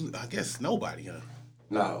 I guess nobody, huh?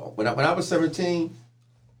 No, when I was 17,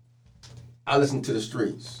 I listened to the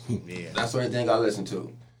streets. Yeah. That's the only thing I listened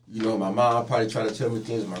to. You know, my mom probably tried to tell me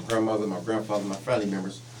things, my grandmother, my grandfather, my family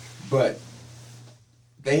members, but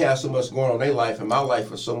they have so much going on in their life, and my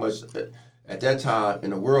life was so much at that time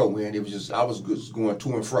in the whirlwind. It was just I was just going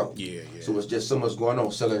to and fro. Yeah. So it's just so much going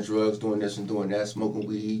on, selling drugs, doing this and doing that, smoking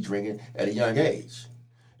weed, drinking at a young age,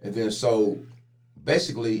 and then so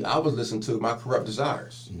basically I was listening to my corrupt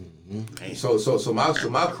desires. Mm-hmm. So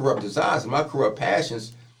my corrupt desires and my corrupt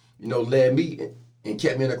passions, you know, led me and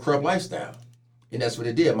kept me in a corrupt lifestyle, and that's what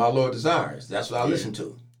it did. My lower desires. That's what I listened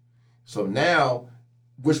to. So now.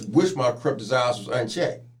 Wish my corrupt desires was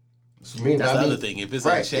unchecked. So that's the other thing. If it's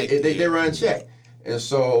unchecked, they were unchecked. And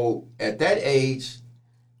so at that age,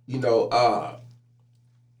 you know,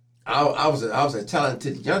 I was a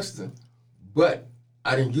talented youngster, but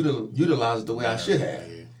I didn't utilize it the way I should have.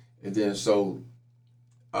 Yeah. And then so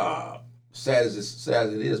sad as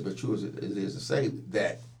it is, but true as it is to say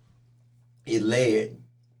that it led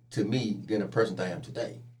to me being the person that I am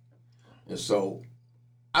today. And so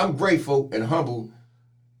I'm grateful and humble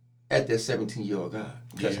at that 17-year-old guy.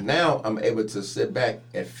 Because now I'm able to sit back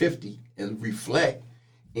at 50 and reflect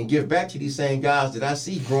and give back to these same guys that I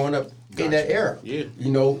see growing up in that era. Yeah.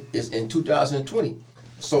 You know, it's in 2020.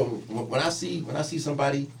 So when I see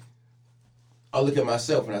somebody, I look at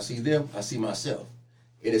myself. When I see them, I see myself.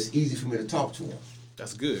 And it's easy for me to talk to them.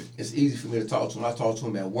 That's good. It's easy for me to talk to them. I talk to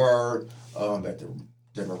them at work, at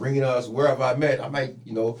the marinas, wherever I might,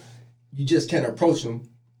 you know, you just can't approach them.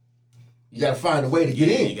 You got to find a way to get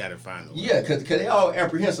in. You got to find a way. Yeah, because they all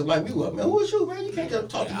apprehensive like we were. Man, who is you, man? You can't just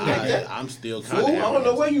talk to me like that. I'm still kind of I don't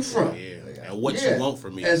know where you from. Yeah. And what you want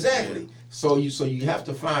from me. Exactly. Yeah. So you have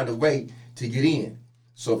to find a way to get in.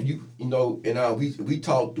 So if you know, and we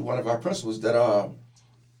taught through one of our principles that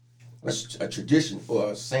a tradition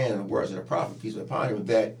or a saying in the words of the prophet, peace be upon him,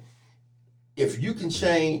 that if you can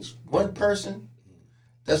change one person,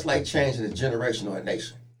 that's like changing a generation or a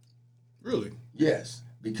nation. Really? Yes.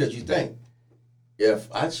 Because you think, if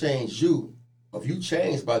I change you, if you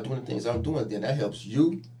change by doing the things I'm doing, then that helps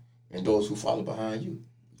you and those who follow behind you.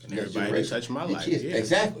 And everybody that touch my life. Yeah.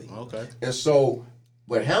 Exactly. Okay. And so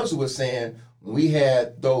what Hamza was saying, when we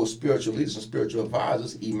had those spiritual leaders and spiritual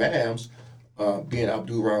advisors, imams, being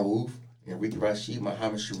Abdul Rauf, Enrique Rashid,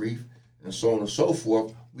 Muhammad Sharif, and so on and so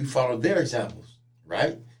forth, we followed their examples,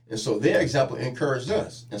 right? And so their example encouraged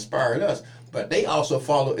us, inspired us. But they also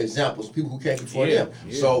follow examples, people who came before them.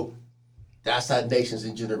 Yeah. So that's how nations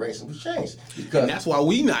and generations will change. Because and that's why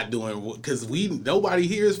we not doing, because nobody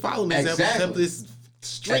here is following examples except this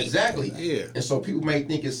straight. Exactly. Yeah. And so people may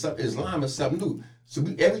think Islam is something new. So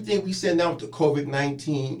everything we send out to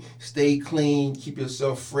COVID-19, stay clean, keep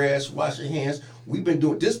yourself fresh, wash your hands. We've been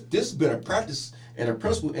doing this. This has been a practice and a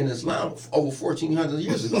principle in Islam over 1,400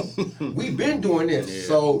 years ago. We've been doing this. Yeah.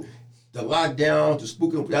 So the lockdown, the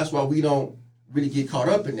spooking, that's why we don't really get caught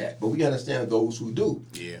up in that. But we understand those who do.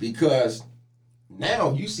 Yeah. Because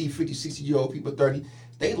now you see 50, 60-year-old people, 30,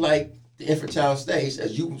 they like the infantile stage,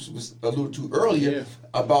 as you was alluded to earlier,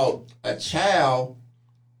 about a child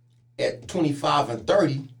at 25 and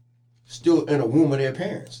 30 still in the womb of their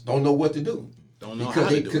parents. Don't know what to do. Don't know because how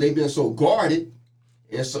to do it. Because they've been so guarded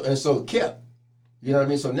and so kept. You know what I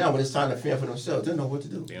mean? So now when it's time to fend for themselves, they don't know what to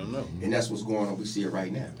do. They don't know. And that's what's going on. We see it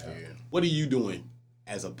right now. Yeah. What are you doing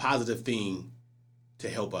as a positive thing to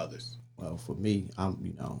help others? Well, for me,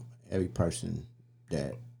 every person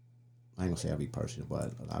that, I ain't gonna say every person,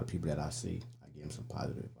 but a lot of people that I see, I give them some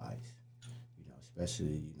positive advice.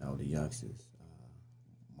 Especially, the youngsters.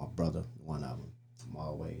 My brother, one of them, I'm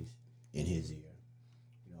always in his ear,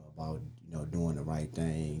 about, doing the right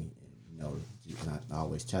thing. And I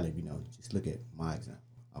always tell him, just look at my example.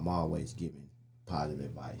 I'm always giving positive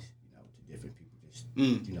advice, to different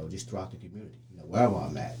people, just throughout the community, wherever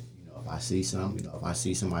I'm at. If I see something, if I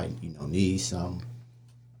see somebody, needs something,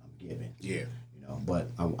 I'm giving. Yeah. But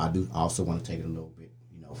I do also want to take it a little bit,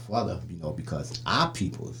 further, because our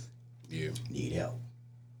peoples need help.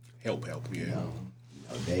 Help, yeah.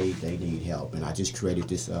 They need help. And I just created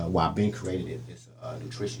this, I've been created this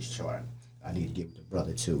nutritious chart. I need to give it to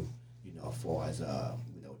brother too, as far as,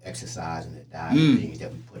 exercise and the diet things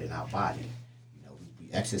that we put in our body. We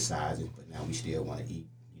exercising, but now we still want to eat,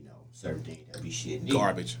 certain things that we shouldn't eat.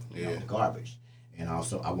 Garbage. Garbage. And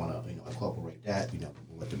also I want to, incorporate that,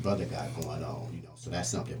 what the brother got going on, so that's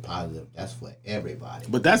something positive. That's for everybody.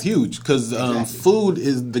 But that's huge because food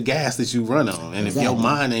is the gas that you run on. And if your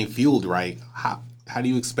mind ain't fueled right, how do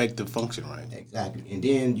you expect to function right? Exactly. And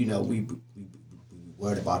then, we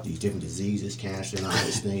worried about these different diseases, cancer and all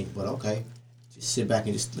these things. But okay, just sit back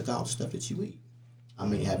and just look at all the stuff that you eat. I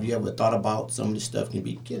mean, have you ever thought about some of this stuff can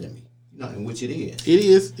be killing me? No, in which it is. It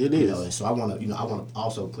is. It You is. know, and so I want to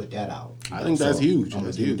also put that out. I think that's huge. I'm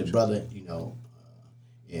That's gonna give huge. the brother,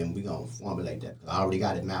 and we're gonna formulate that. I already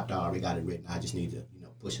got it mapped out. I already got it written. I just need to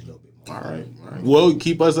push it a little bit more. All right. Well,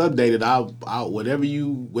 keep us updated. I'll whatever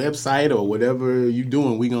you website or whatever you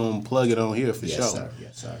doing, we gonna plug it on here for Yes, sure. sir.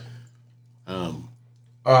 Yes, sir.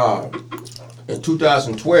 In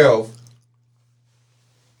 2012,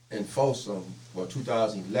 in Folsom,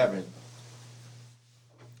 2011,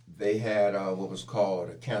 they had what was called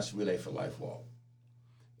a Cancer Relay for Life walk,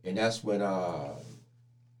 and that's when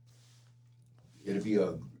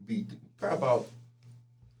it'll be probably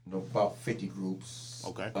about 50 groups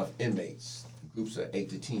of inmates, groups of 8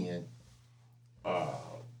 to 10.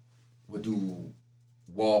 Would do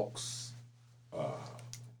walks,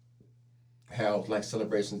 have like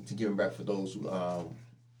celebrations to give back for those who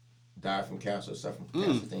died from cancer, suffer from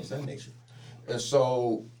cancer, things of that nature. And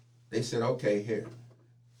so they said, okay, here,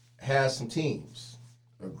 have some teams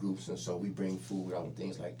or groups, and so we bring food out and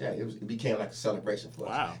things like that. It became like a celebration for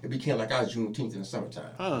us. It became like our Juneteenth in the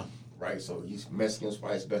summertime. Right? So you Mexicans,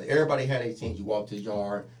 whites, but everybody had their teams. You walked to the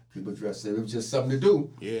yard, people dressed. It was just something to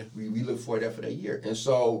do. Yeah. We looked for that for that year. And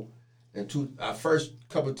so our first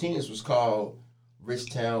couple of teams was called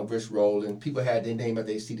Rich Town, Rich Rollin'. People had their name at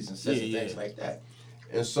their cities and sets and things like that.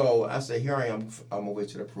 And so I said, here I am on my way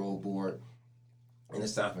to the parole board, and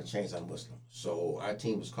it's time for change. I'm Muslim. So our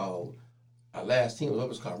team was called, our last team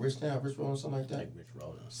was called Rich Town, Rich Rollin', something like that. Rich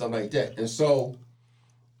Rollin'. Something like that. And so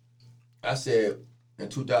I said, in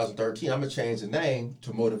 2013, I'm going to change the name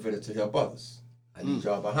to Motivated to Help Others. I need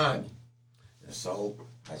y'all behind me. And so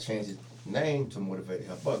I changed the name to Motivated to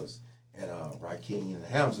Help Others. And Rakeem and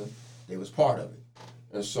Hamza, they was part of it.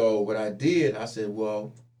 And so what I did, I said,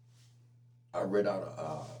 well, I read out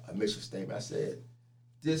a mission statement. I said,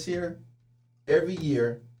 this here, every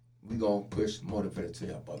year, we're going to push Motivated to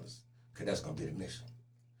Help Others, because that's going to be the mission.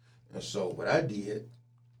 And so what I did,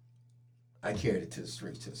 I carried it to the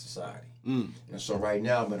streets, to the society. And so right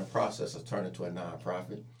now, I'm in the process of turning to a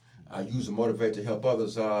nonprofit. I use the Motivate to Help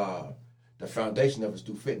Others. The foundation of it is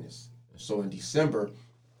through fitness. And so in December,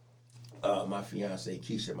 my fiance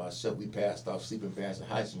Keisha and myself, we passed off sleeping bags and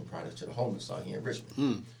hygiene products to the homeless out here in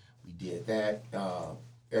Richmond. We did that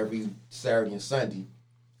every Saturday and Sunday.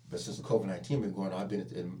 But since the COVID-19 been going on, I've been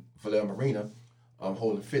in Vallejo Marina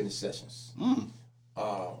holding fitness sessions.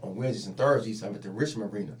 On Wednesdays and Thursdays, I'm at the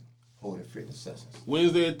Richmond Marina holding fitness sessions.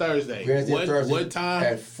 Wednesday and Thursday. Wednesday and Thursday. What time?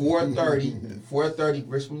 At 4:30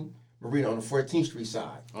 Richmond Marina on the 14th Street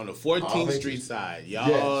side. On the 14th Street side.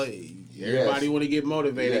 Y'all, everybody want to get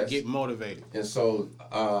motivated, get motivated. And so,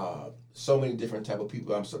 so many different type of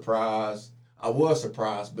people. I'm surprised. I was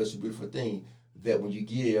surprised, but it's a beautiful thing that when you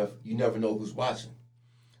give, you never know who's watching.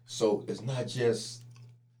 So it's not just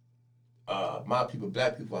my people,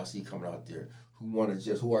 black people I see coming out there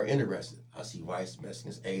who are interested. I see whites,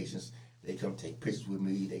 Mexicans, Asians. They come take pictures with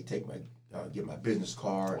me. They take get my business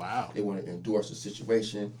card. Wow. They want to endorse the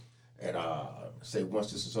situation. And say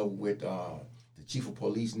once this is over with, the chief of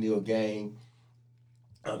police, Neil Gang,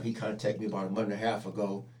 he contacted me about a month and a half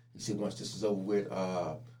ago. He said, once this is over with,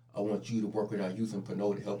 I want you to work with our youth in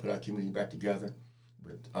Pinot to help put our community back together.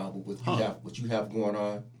 But what you have going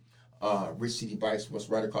on. Rich City Bikes was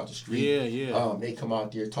right across the street. Yeah. They come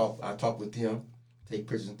out there, I talk with them, take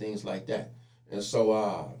pictures and things like that. And so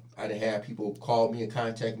I done had people call me and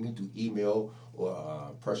contact me through email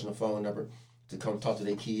or personal phone number to come talk to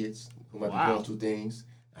their kids who might be going through things.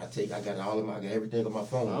 I got everything on my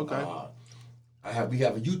phone. Okay. We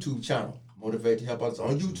have a YouTube channel, Motivate to Help Others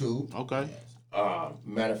on YouTube. Okay.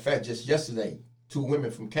 Matter of fact, just yesterday, 2 women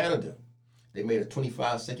from Canada, they made a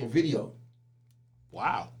 25-second video.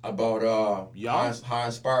 Wow. About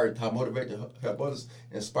how Motivate to Help Others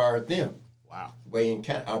inspired them. Wow. Way in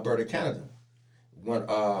Alberta, Canada.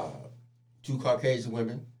 2 Caucasian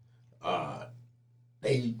women,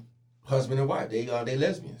 they husband and wife, they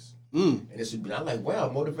lesbians. And this would be, I'm like, wow,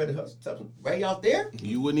 Motivated husband, way out there?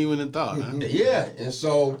 You wouldn't even have thought, huh? Yeah, and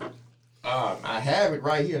so I have it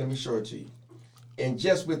right here. Let me show it to you. And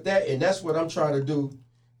just with that, and that's what I'm trying to do.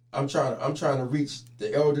 I'm trying to reach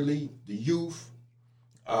the elderly, the youth,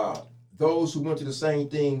 those who went through the same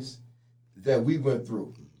things that we went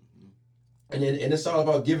through. And it's all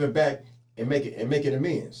about giving back and making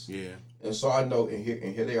amends. Yeah. And so I know, and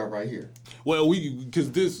here they are right here. Well,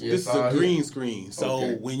 because this is a green screen, so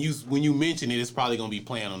okay. when you mention it, it's probably gonna be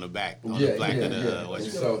playing on the back, the back of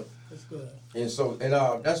the. That's good. And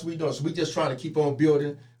that's what we doing. So we just trying to keep on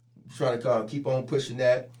building, trying to keep on pushing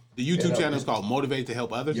that. The YouTube channel is called Motivate to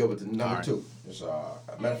Help Others. Yeah, but the number 2. It's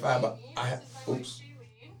matter of fact, oops.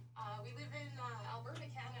 We live in Alberta,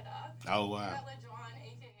 Canada. Oh wow. We're at Lejon,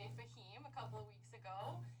 aka Fahim.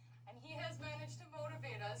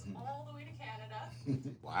 us all the way to Canada.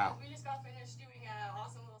 Wow. We just got finished doing an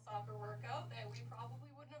awesome little soccer workout that we probably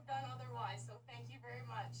wouldn't have done otherwise. So thank you very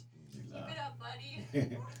much. Keep it up, buddy.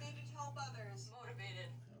 Motivated to help others. Motivated.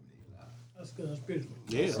 That's good. That's beautiful.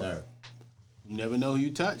 Yeah. Sir. You never know who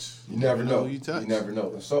you touch. You never know. Who you touch. You never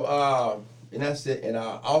know. So, and that's it. And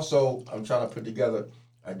also, I'm trying to put together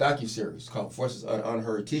a docu-series called Voices of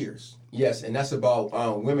Unheard Tears. Yes, and that's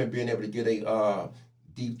about women being able to get a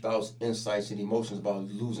deep thoughts, insights, and emotions about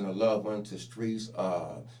losing a loved one to streets,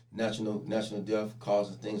 national death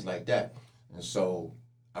causes, things like that. And so,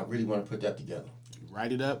 I really want to put that together.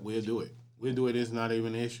 Write it up. We'll do it. We'll do it. It's not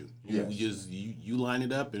even an issue. Yes. We just you line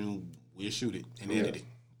it up and we'll shoot it and edit it.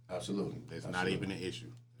 Absolutely. It's not even an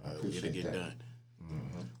issue. It'll get that. done.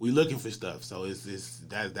 We looking for stuff, so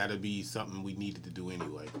that'll be something we needed to do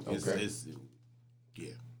anyway. It's done. Yeah.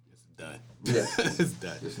 It's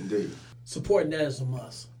done. Yes, indeed. Supporting that is a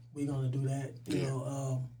must. We're gonna do that. You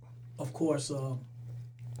know, of course.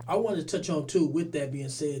 I wanted to touch on too. With that being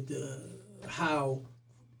said, how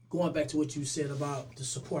going back to what you said about the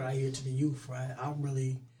support I hear to the youth. Right, I'm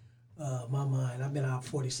really my mind. I've been out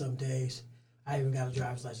 40-some days. I even got a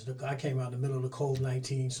driver's license. I came out in the middle of the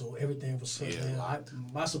COVID-19, so everything was shut down.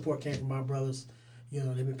 My support came from my brothers. You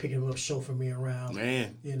know, they've been picking up, chauffeuring me around.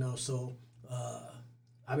 Man. You know, so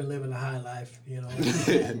I've been living a high life, you know,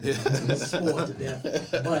 spoiled to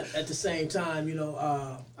death. But at the same time, you know,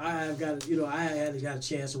 I had got a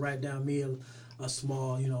chance to write down me a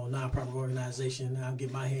small, you know, nonprofit organization. I'll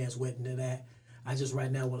get my hands wet into that. I just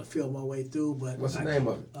right now want to feel my way through. But What's the name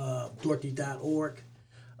of it? Dorothy.org.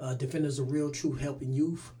 Defenders of Real Truth Helping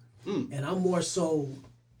Youth. And I'm more so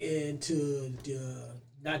into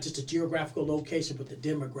not just the geographical location, but the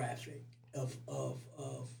demographic of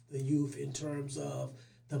the youth in terms of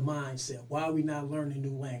the mindset. Why are we not learning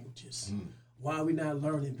new languages? Why are we not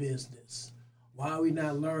learning business? Why are we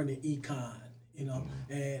not learning econ? You know,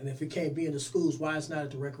 and if it can't be in the schools, why it's not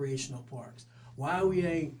at the recreational parks? Why we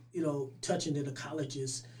ain't, you know, touching to the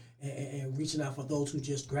colleges and reaching out for those who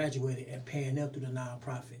just graduated and paying them through the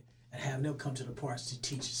nonprofit and having them come to the parks to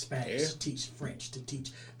teach Spanish, to teach French, to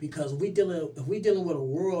teach, because if we dealing with a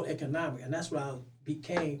world economic, and that's what I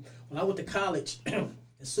became when I went to college in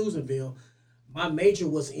Susanville. My major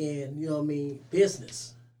was in, you know what I mean,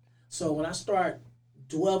 business. So when I start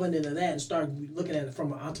dwelling into that and start looking at it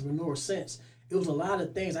from an entrepreneur sense, it was a lot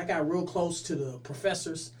of things. I got real close to the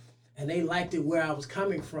professors, and they liked it where I was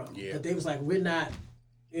coming from. Yeah. But they was like, we're not,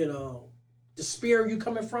 you know, the spirit you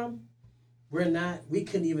coming from, we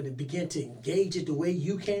couldn't even begin to engage it the way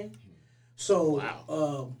you can.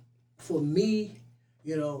 So for me,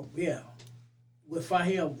 you know, if I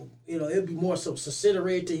hear, you know, it'd be more so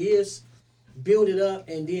subsidiary to his, build it up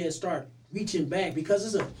and then start reaching back,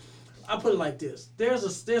 because I put it like this. There's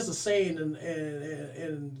a saying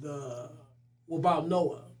in about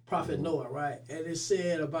Noah, Prophet Noah, right? And it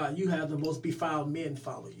said about you have the most befouled men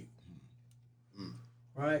follow you.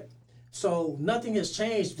 Right? So nothing has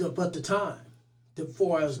changed but the time, as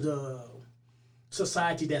far as the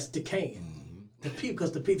society that's decaying. The people,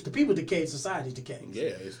 because the people decay, society decays.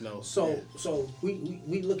 Yeah, it's no. So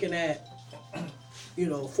we looking at, you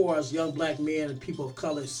know, for us young black men and people of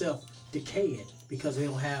color itself decaying because they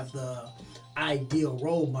don't have the ideal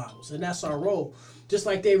role models, and that's our role. Just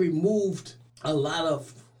like they removed a lot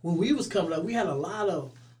of, when we was coming up, we had a lot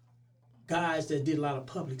of guys that did a lot of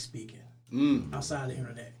public speaking outside the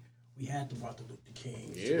internet. We had the Martin Luther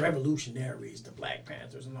King, revolutionaries, the Black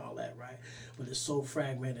Panthers, and all that, right? But it's so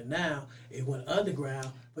fragmented now. It went underground,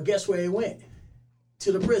 but guess where it went?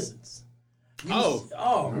 To the prisons.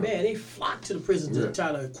 Man, they flocked to the prisons to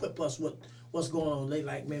try to equip us with what's going on. They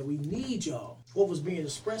like, man, we need y'all. What was being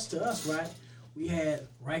expressed to us, right? We had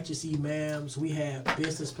righteous imams, we had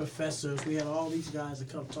business professors, we had all these guys that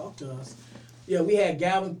come talk to us. Yeah, we had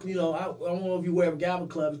Galvin, you know, I don't know if you were at Galvin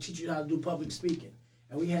Club, to teach you how to do public speaking.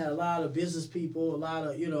 And we had a lot of business people, a lot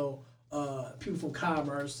of, you know, people from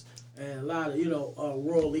commerce, and a lot of, you know,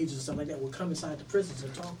 Royal Legion and stuff like that would come inside the prisons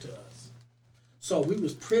and talk to us. So we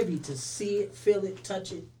was privy to see it, feel it,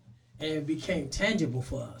 touch it, and it became tangible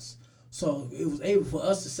for us. So it was able for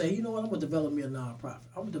us to say, you know what, I'm going to develop me a nonprofit.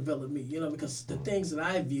 I'm going to develop me, you know, because the things that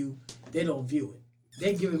I view, they don't view it.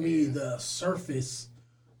 They're giving me the surface,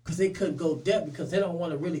 because they couldn't go depth because they don't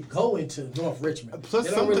want to really go into North Richmond.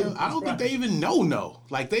 Plus, I don't think they even know.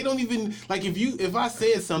 Like, they don't even, like, if I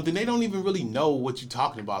said something, they don't even really know what you're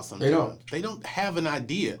talking about sometimes. They don't have an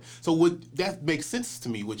idea. So that makes sense to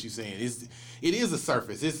me, what you're saying. It is a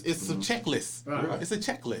surface. It's a checklist. Right. It's a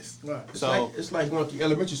checklist. Right. It's like going to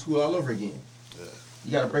elementary school all over again.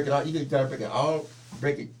 You got to break it out. You got to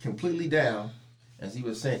break it completely down, as he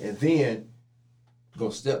was saying, and then Go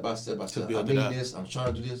step by step by step. build I it mean up. this. I'm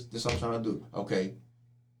trying to do this. This I'm trying to do. Okay,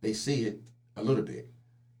 they see it a little bit.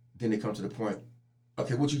 Then they come to the point.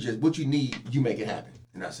 Okay, what you need, you make it happen.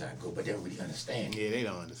 And that's how I go. But they don't really understand. Yeah, they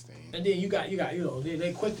don't understand. And then you got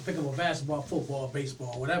they quick to pick up a basketball, football,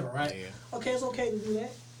 baseball, whatever, right? Yeah. Okay, it's okay to do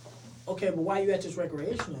that. Okay, but while you at this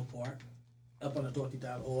recreational park, up on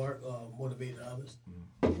authority.org, motivate others,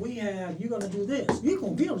 you're gonna do this. You're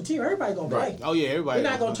gonna be on the team. Everybody gonna play. Oh yeah, everybody. You're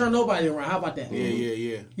not gonna turn nobody around. How about that?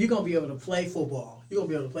 Yeah. You're gonna be able to play football. You're gonna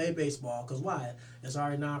be able to play baseball. Cause why? It's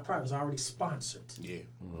already non-profit. It's already sponsored. Yeah.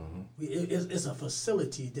 It's a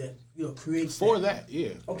facility that creates For that, yeah.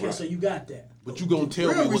 Okay, so you got that. But you gonna tell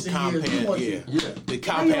me Real what recent years, compound? you want Yeah. to- The Why you don't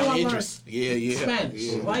compound wanna interest. Yeah. Spanish.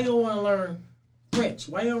 Yeah. Why you don't want to learn French?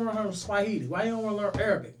 Why you don't want to learn Swahili? Why you don't want to learn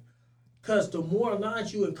Arabic? Because the more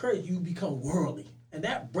knowledge you encourage, you become worldly, and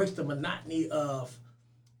that breaks the monotony of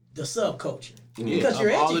the subculture. Because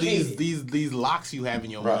you're all of educated. these locks you have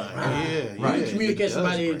in your Right. mind. Yeah. You yeah. can communicate It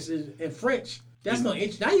somebody does break. in French. That's gonna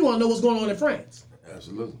now you want to know what's going on in France.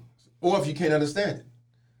 Absolutely. Or if you can't understand it.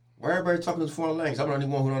 Why everybody talking this foreign language? I'm the only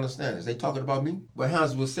one who don't understand it. They talking about me? What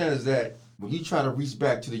Hans was saying is that when you try to reach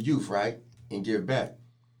back to the youth, right, and give back,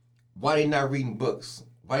 why they not reading books?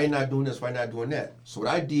 Why they not doing this? Why not doing that? So what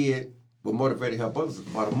I did, what motivated help others,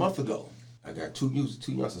 about a month ago, I got two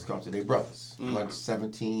youngsters come to their brothers. One's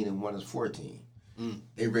 17 and one is 14.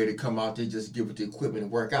 They ready to come out there, just give it the equipment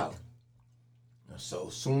and work out. So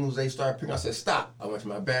as soon as they start picking, I said, stop. I went to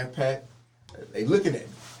my backpack. They looking at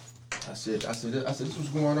me. I said, this is what's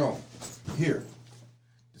going on here.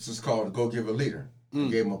 This is called the Go Give a Leader. I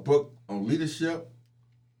gave them a book on leadership,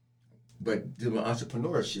 but did my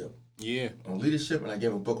entrepreneurship Yeah. on leadership, and I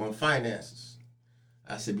gave them a book on finances.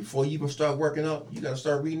 I said, before you even start working out, you got to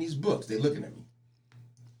start reading these books. They looking at me.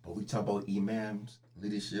 But we talk about imams,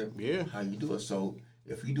 leadership, Yeah. how you do it. So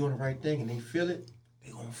if you're doing the right thing and they feel it,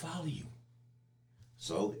 they going to follow you.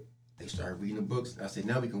 So they started reading the books. And I said,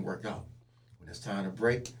 now we can work out. When it's time to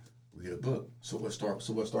break, read a book. So what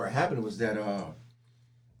started happening was that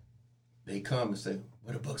they come and say,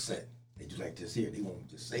 what the book said? They do like this here. They won't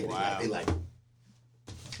just say it. Wow. They like, I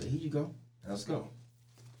said, here you go. Let's go.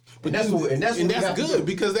 But And that's good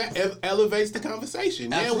because that elevates the conversation.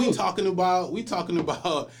 Now Absolutely. we talking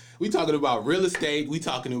about real estate. We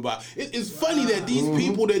talking about it's funny that these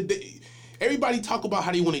people everybody talk about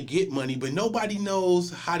how they want to get money, but nobody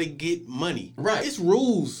knows how to get money. Right. It's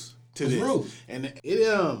rules to It's this, rules. and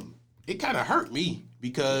it kind of hurt me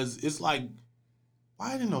because it's like,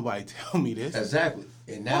 why didn't nobody tell me this? Exactly.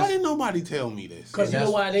 And Why that's didn't nobody tell me this? Because you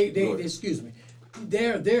know that's- why they Good. excuse me,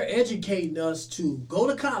 they're educating us to go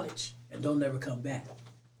to college and don't never come back.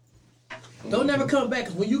 Don't never come back,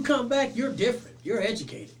 because when you come back, you're different. You're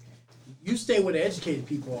educated. You stay where the educated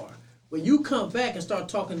people are. When you come back and start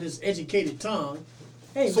talking this educated tongue,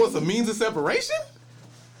 hey, So it's a means of separation?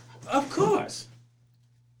 of course.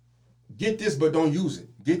 get this, but don't use it.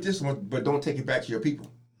 Get this one, but don't take it back to your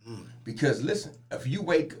people. Because listen, if you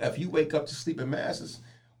wake up to sleeping masses,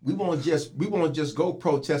 we won't just go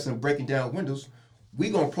protesting and breaking down windows. We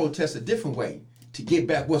gonna protest a different way to get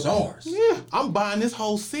back what's ours. Yeah, I'm buying this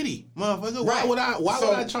whole city, motherfucker. Why Right. would I? Why So-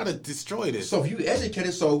 would I try to destroy this? So if you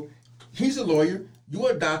educated, so he's a lawyer,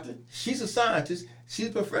 you're a doctor, she's a scientist, she's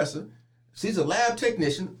a professor, she's a lab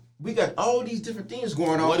technician. We got all these different things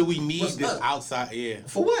going on. what do we need What's this up? outside? Yeah,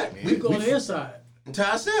 For what? We go on the inside. to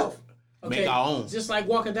ourselves. Make our own. Just like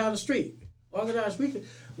walking down the street.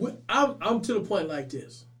 I'm to the point like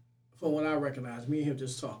this. From what I recognize, me and him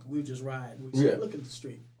just talking. We just ride. We say, Yeah. look at the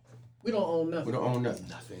street. We don't own nothing. We don't own nothing.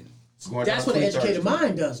 Nothing. It's going That's down what an 23rd educated Street.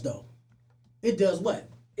 mind does, though. It does what?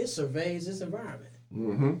 It surveys its environment.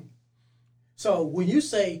 Mm-hmm. So when you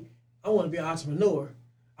say, I want to be an entrepreneur,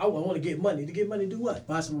 I want to get money. To get money, do what?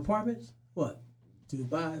 Buy some apartments? What? To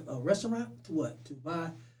buy a restaurant? To what? To buy...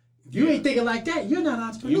 If you ain't thinking like that, you're not an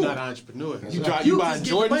entrepreneur. You're not an entrepreneur. You right. drive. You You buying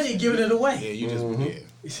just get money Jordans? and giving it away. Yeah, you just yeah.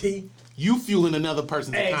 You see? You fueling another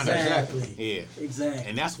person's economy. Exactly. Yeah, Exactly.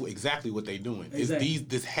 and that's exactly what they doing. Exactly. Is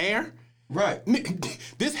this hair? Right.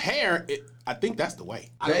 This hair, I think that's the way.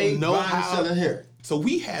 I They don't know buying and how. selling hair. So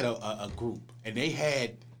we had a group, and they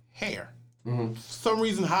had hair. Mm-hmm. For some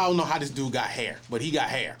reason, I don't know how this dude got hair, but he got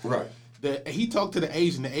hair. Right. He talked to the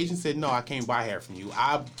Asian. The Asian said, "No, I can't buy hair from you.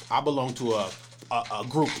 I belong to a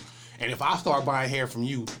group, and if I start buying hair from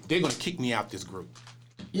you, they're gonna kick me out this group."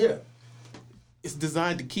 Yeah. It's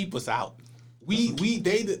designed to keep us out.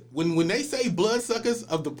 When they say bloodsuckers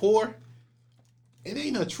of the poor, it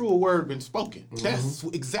ain't a truer word been spoken. That's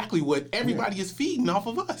exactly what everybody is feeding off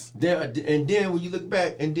of us. And then when you look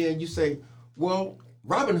back and then you say, well,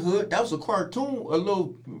 Robin Hood, that was a cartoon, a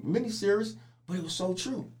little miniseries, but it was so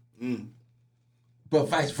true. but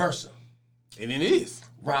vice versa. And it is.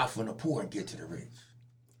 Rob from the poor and get to the rich.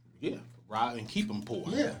 Yeah. Rob and keep them poor.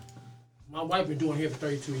 Yeah. My wife been doing hair for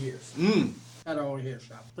 32 years. Had her own hair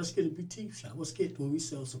shop. Let's get a boutique shop. Let's get where we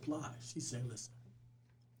sell supplies. She said, listen,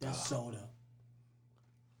 that's sold out.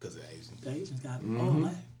 Because of Asians. The Asians got all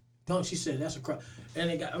that. Don't she said that's a crap. And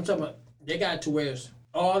I'm talking about, they got it to where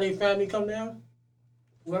all their family come down,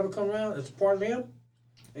 whoever come around, it's a part of them,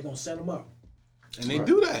 they're going to set them up. And they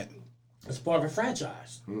do that. It's part of a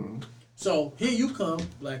franchise. So here you come,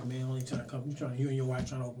 black man, only time come, you and your wife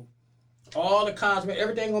trying to open. All the cosmetics,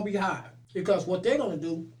 everything going to be high. Because what they're going to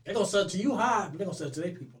do, they're going to sell it to you high, but they're going to sell it to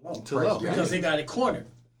their people low. Because they got it cornered.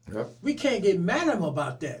 Yep. We can't get mad at them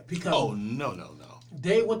about that because Oh, no.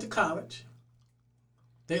 they went to college.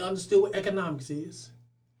 They understood what economics is.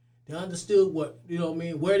 They understood what, you know what I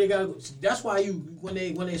mean, where they got to go. That's why when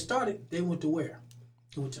they started, they went to where?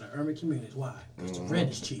 They went to the urban communities. Why? Because the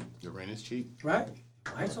rent is cheap. The rent is cheap. Right?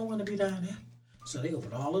 Whites don't want to be down there. So they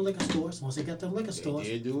opened all the liquor stores. Once they got them liquor stores.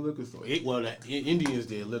 They did do liquor store. Indians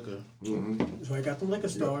did liquor. So they got them liquor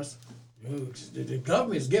stores. The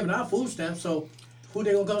government is giving out food stamps, so who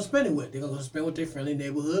they going to come spend it with? They're going to spend with their friendly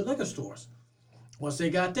neighborhood liquor stores. Once they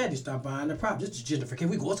got that, they start buying the property. This is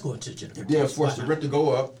gentrification. Let's go into gentrification. Then force the rent to go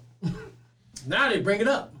up. Now they bring it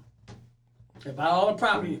up. They buy all the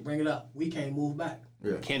property, they bring it up. We can't move back.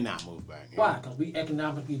 Yeah. Cannot move back. Why? Because we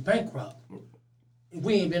economically bankrupt.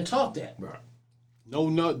 We ain't been taught that. Right.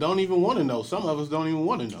 No, don't even want to know. Some of us don't even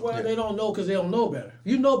want to know. Well, they don't know because they don't know better.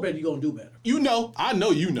 If you know better, you're going to do better. You know. I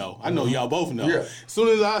know you know. I know y'all both know. Yeah. As soon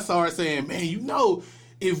as I saw her saying, man, you know,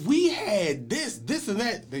 if we had this and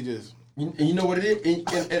that, they just... And you know what it is?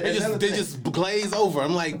 And They just glaze over.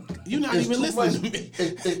 I'm like, you're not even listening to me.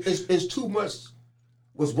 It's too much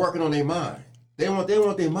what's working on their mind. They want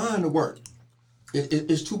their mind to work.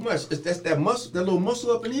 It's too much. That's that muscle, that little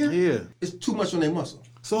muscle up in here. Yeah. It's too much on their muscle.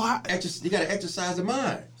 So how? You got to exercise the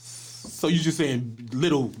mind. So you just saying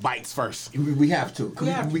little bites first? We have to.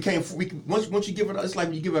 Yeah. We can't. Once you give it, it's like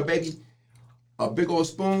when you give a baby a big old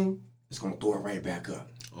spoon, it's gonna throw it right back up.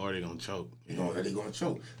 Or they gonna choke. They're gonna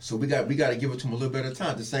choke. So we got to give it to them a little bit at a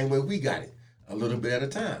time. The same way we got it, a little bit at a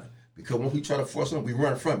time. Because when we try to force them, we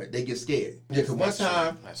run from it. They get scared. Yeah. Because one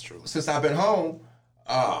time, That's true. since I've been home,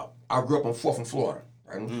 I grew up on 4th and Florida,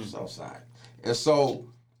 right on the south side, and so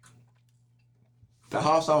the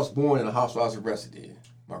house I was born in, the house I was arrested in,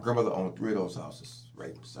 my grandmother owned 3 of those houses,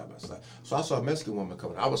 right side by side. So I saw a Mexican woman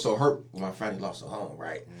coming. I was so hurt when my family lost her home,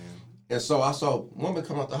 right? And so I saw a woman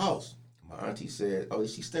come out the house. My auntie said, "Oh,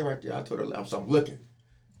 she stay right there." I told her, so I'm looking.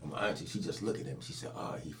 And my auntie, she just looking at me. She said,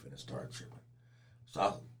 "Oh, he finna start tripping."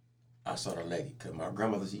 So I saw the lady, because my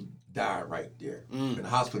grandmother, she died right there in the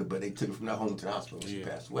hospital, but they took her from that home to the hospital when she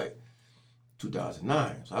passed away,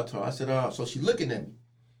 2009. So I told her, I said, so she looking at me.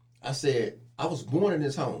 I said, "I was born in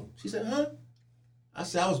this home." She said, "Huh?" I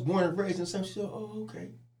said, "I was born and raised in something." She said, "Oh,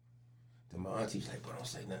 okay." Then my auntie's like, "But don't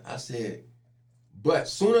say nothing." I said, "But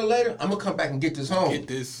sooner or later, I'm going to come back and get this home." Get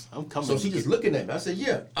this. I'm coming. So she just looking at me. I said,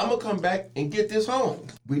 "Yeah, I'm going to come back and get this home.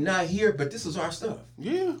 We not here, but this is our stuff."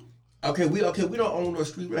 Yeah. Okay, we don't own no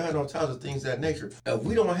street, we don't have no titles, things of that nature. If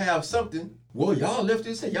we don't have something, well, y'all left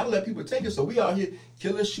this here, y'all let people take it, so we out here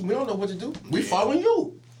killing shit. We don't know what to do. We following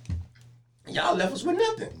you. Y'all left us with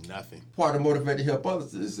nothing. Nothing. Part of motivate to help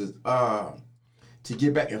others is to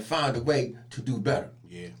get back and find a way to do better.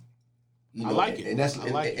 Yeah. You I know, like it. And that's I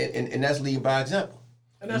like and that's leading by example.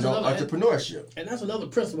 And that's entrepreneurship. And that's another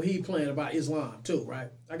principle he playing about Islam too, right?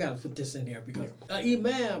 I got to put this in here because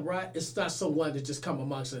imam, right? It's not someone that just come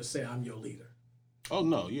amongst us and say, "I'm your leader," Oh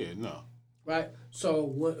no. Yeah. No. right?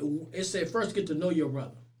 So it said first get to know your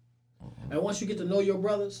brother, and once you get to know your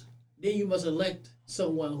brothers, then you must elect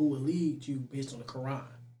someone who will lead you based on the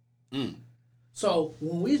Quran. So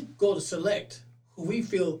when we go to select who we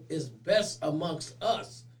feel is best amongst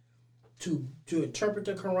us to interpret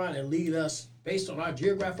the Quran and lead us based on our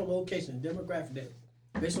geographical location, demographic,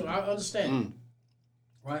 based on our understanding,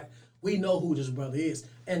 right? We know who this brother is.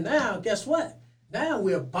 And now, guess what? Now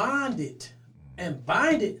we're bonded and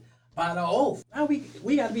binded by the oath. Now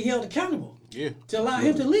we got to be held accountable to allow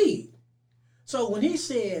him to lead. So when he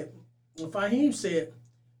said, when Fahim said,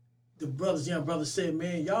 young brother said,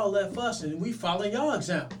 "Man, y'all left us and we follow y'all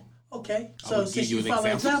example." Okay, so since you follow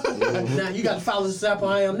example, now you got to follow the example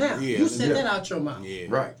I am now. Yeah. You said that out your mouth. Yeah.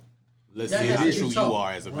 Right. Let's That see has how to be true taught. you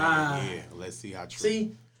are as a man. Right. Yeah. Let's see how true.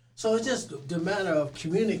 See, so it's just the matter of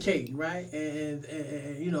communicating, right?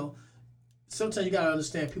 And you know, sometimes you gotta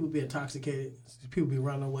understand people be intoxicated, people be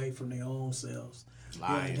running away from their own selves.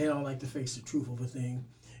 Lying. They don't like to face the truth of a thing.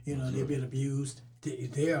 You know, they've been abused. They're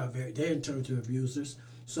in turn to abusers.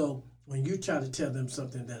 So when you try to tell them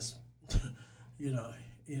something that's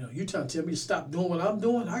You trying to tell me to stop doing what I'm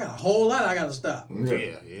doing? I got a whole lot I got to stop.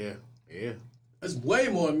 Yeah. That's way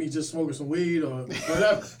more than me just smoking some weed or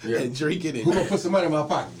whatever. And drinking it. Who gonna put some money in my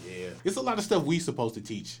pocket? Yeah. It's a lot of stuff we supposed to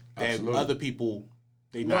teach that Absolutely. other people,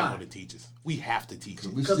 they Why? not going to teach us. We have to teach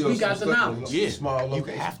it. Because we got the knowledge. Yeah, Small you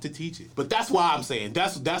location. have to teach it. But that's why I'm saying,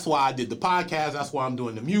 that's why I did the podcast, that's why I'm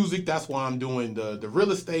doing the music, that's why I'm doing the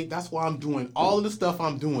real estate, that's why I'm doing all of the stuff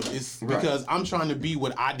I'm doing. It's because I'm trying to be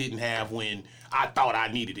what I didn't have when I thought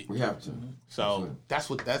I needed it. We have to. So that's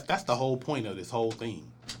the whole point of this whole thing.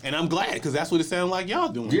 And I'm glad, because that's what it sounds like y'all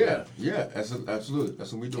doing. Yeah, absolutely.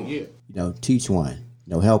 That's what we're doing. Yeah. Teach one.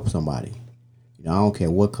 Help somebody. I don't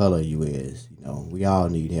care what color you is. We all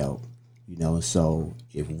need help. So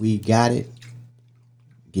if we got it,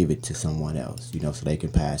 give it to someone else. So they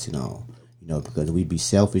can pass it on. Because we be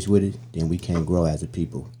selfish with it, then we can't grow as a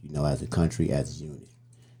people. As a country, as a unit.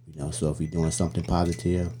 So if we're doing something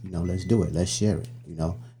positive, let's do it. Let's share it.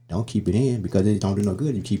 Don't keep it in because it don't do no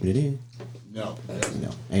good. You keeping it in. No.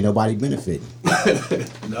 Ain't nobody benefiting.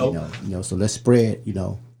 No. So let's spread,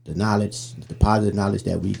 the knowledge, the positive knowledge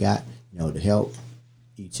that we got, to help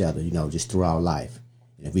each other, just throughout life.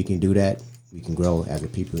 And if we can do that, we can grow as a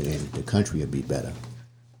people and the country will be better.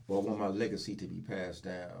 Well, I want my legacy to be passed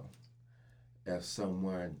down as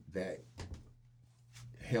someone that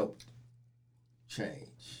helped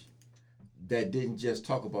change. That didn't just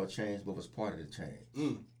talk about change, but was part of the change.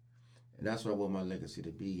 And that's what I want my legacy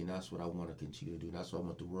to be, and that's what I want to continue to do. And that's what I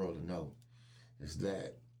want the world to know, is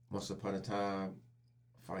that once upon a time,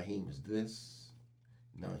 Fahim is this,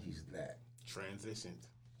 now he's that. Transition.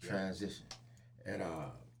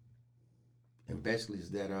 And basically is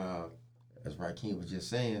that, as Rakeem was just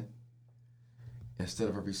saying, instead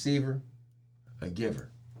of a receiver, a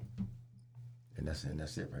giver. And that's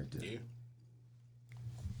it right there.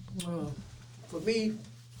 Yeah. For me,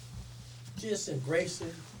 just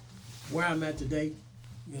embracing where I'm at today,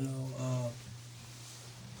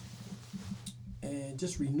 and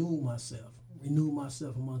just renew myself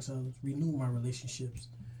amongst others, renew my relationships,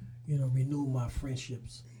 renew my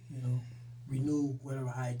friendships, renew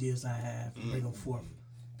whatever ideas I have, and bring them forth.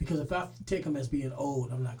 Because if I take them as being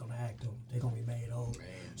old, I'm not going to act them. They're going to remain old. Man.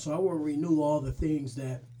 So I want to renew all the things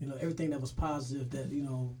that, everything that was positive that,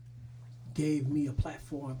 gave me a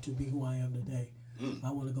platform to be who I am today.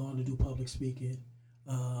 I want to go on to do public speaking.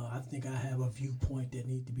 I think I have a viewpoint that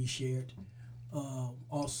needs to be shared.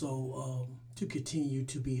 Also, to continue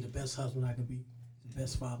to be the best husband I can be, the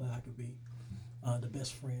best father I can be, the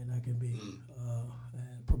best friend I can be,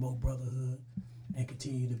 and promote brotherhood, and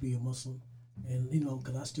continue to be a Muslim. And,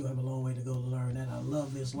 because I still have a long way to go to learn that. I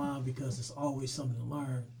love Islam because it's always something to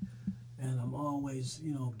learn. And I'm always,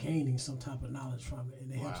 gaining some type of knowledge from it.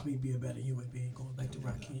 And it helps me be a better human being, going back to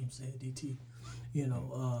Rakeem said, DT.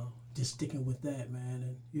 Just sticking with that, man.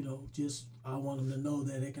 And, I want them to know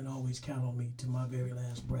that they can always count on me to my very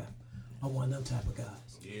last breath. I'm one of them type of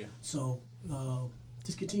guys. Yeah. So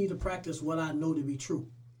just continue to practice what I know to be true.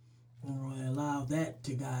 And allow that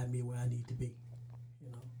to guide me where I need to be.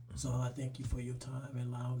 So I thank you for your time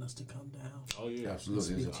and allowing us to come down. Oh, yeah.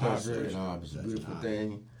 Absolutely. It's a pleasure. And, it's a beautiful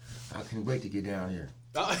thing. I can't wait to get down here.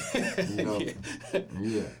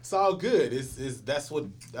 Yeah. It's all good. That's what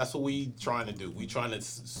we trying to do. We trying to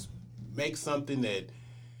make something that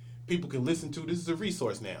people can listen to. This is a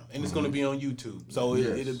resource now, and it's going to be on YouTube. So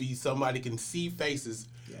it'll be somebody can see faces,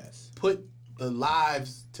 put the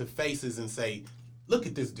lives to faces, and say, "Look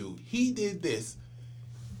at this dude. He did this.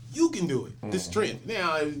 You can do it." The strength.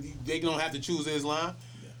 Now they don't have to choose Islam.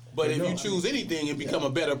 But if you choose anything and become a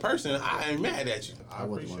better person, I ain't mad at you. I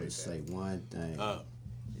would want to say one thing.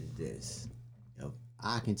 Is this: if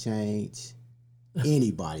I can change,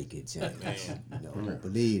 anybody can change.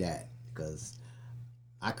 Believe that, because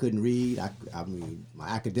I couldn't read. I mean, my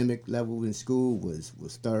academic level in school was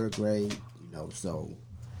third grade. So,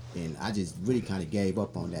 and I just really kind of gave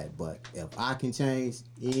up on that. But if I can change,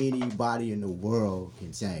 anybody in the world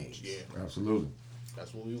can change. Yeah, absolutely.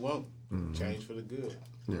 That's what we want. Change for the good.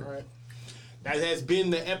 Yeah. All right. That has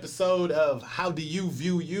been the episode of How Do You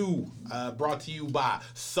View You, brought to you by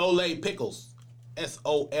Soleil Pickles,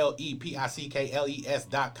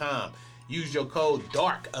 SOLEPICKLES.com. Use your code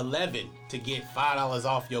DARK11 to get $5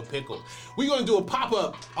 off your pickle. We're going to do a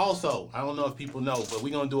pop-up also. I don't know if people know, but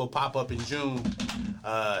we're going to do a pop-up in June.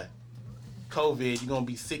 COVID, you're going to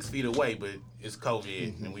be 6 feet away, but it's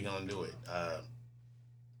COVID, and we're going to do it.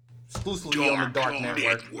 Exclusively on the Dark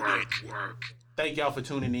Network. Thank y'all for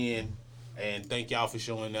tuning in, and thank y'all for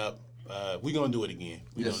showing up. We're going to do it again.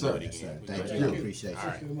 We're going to do it again. Thank you. Appreciate it. All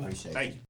right. Appreciate it. Thank you.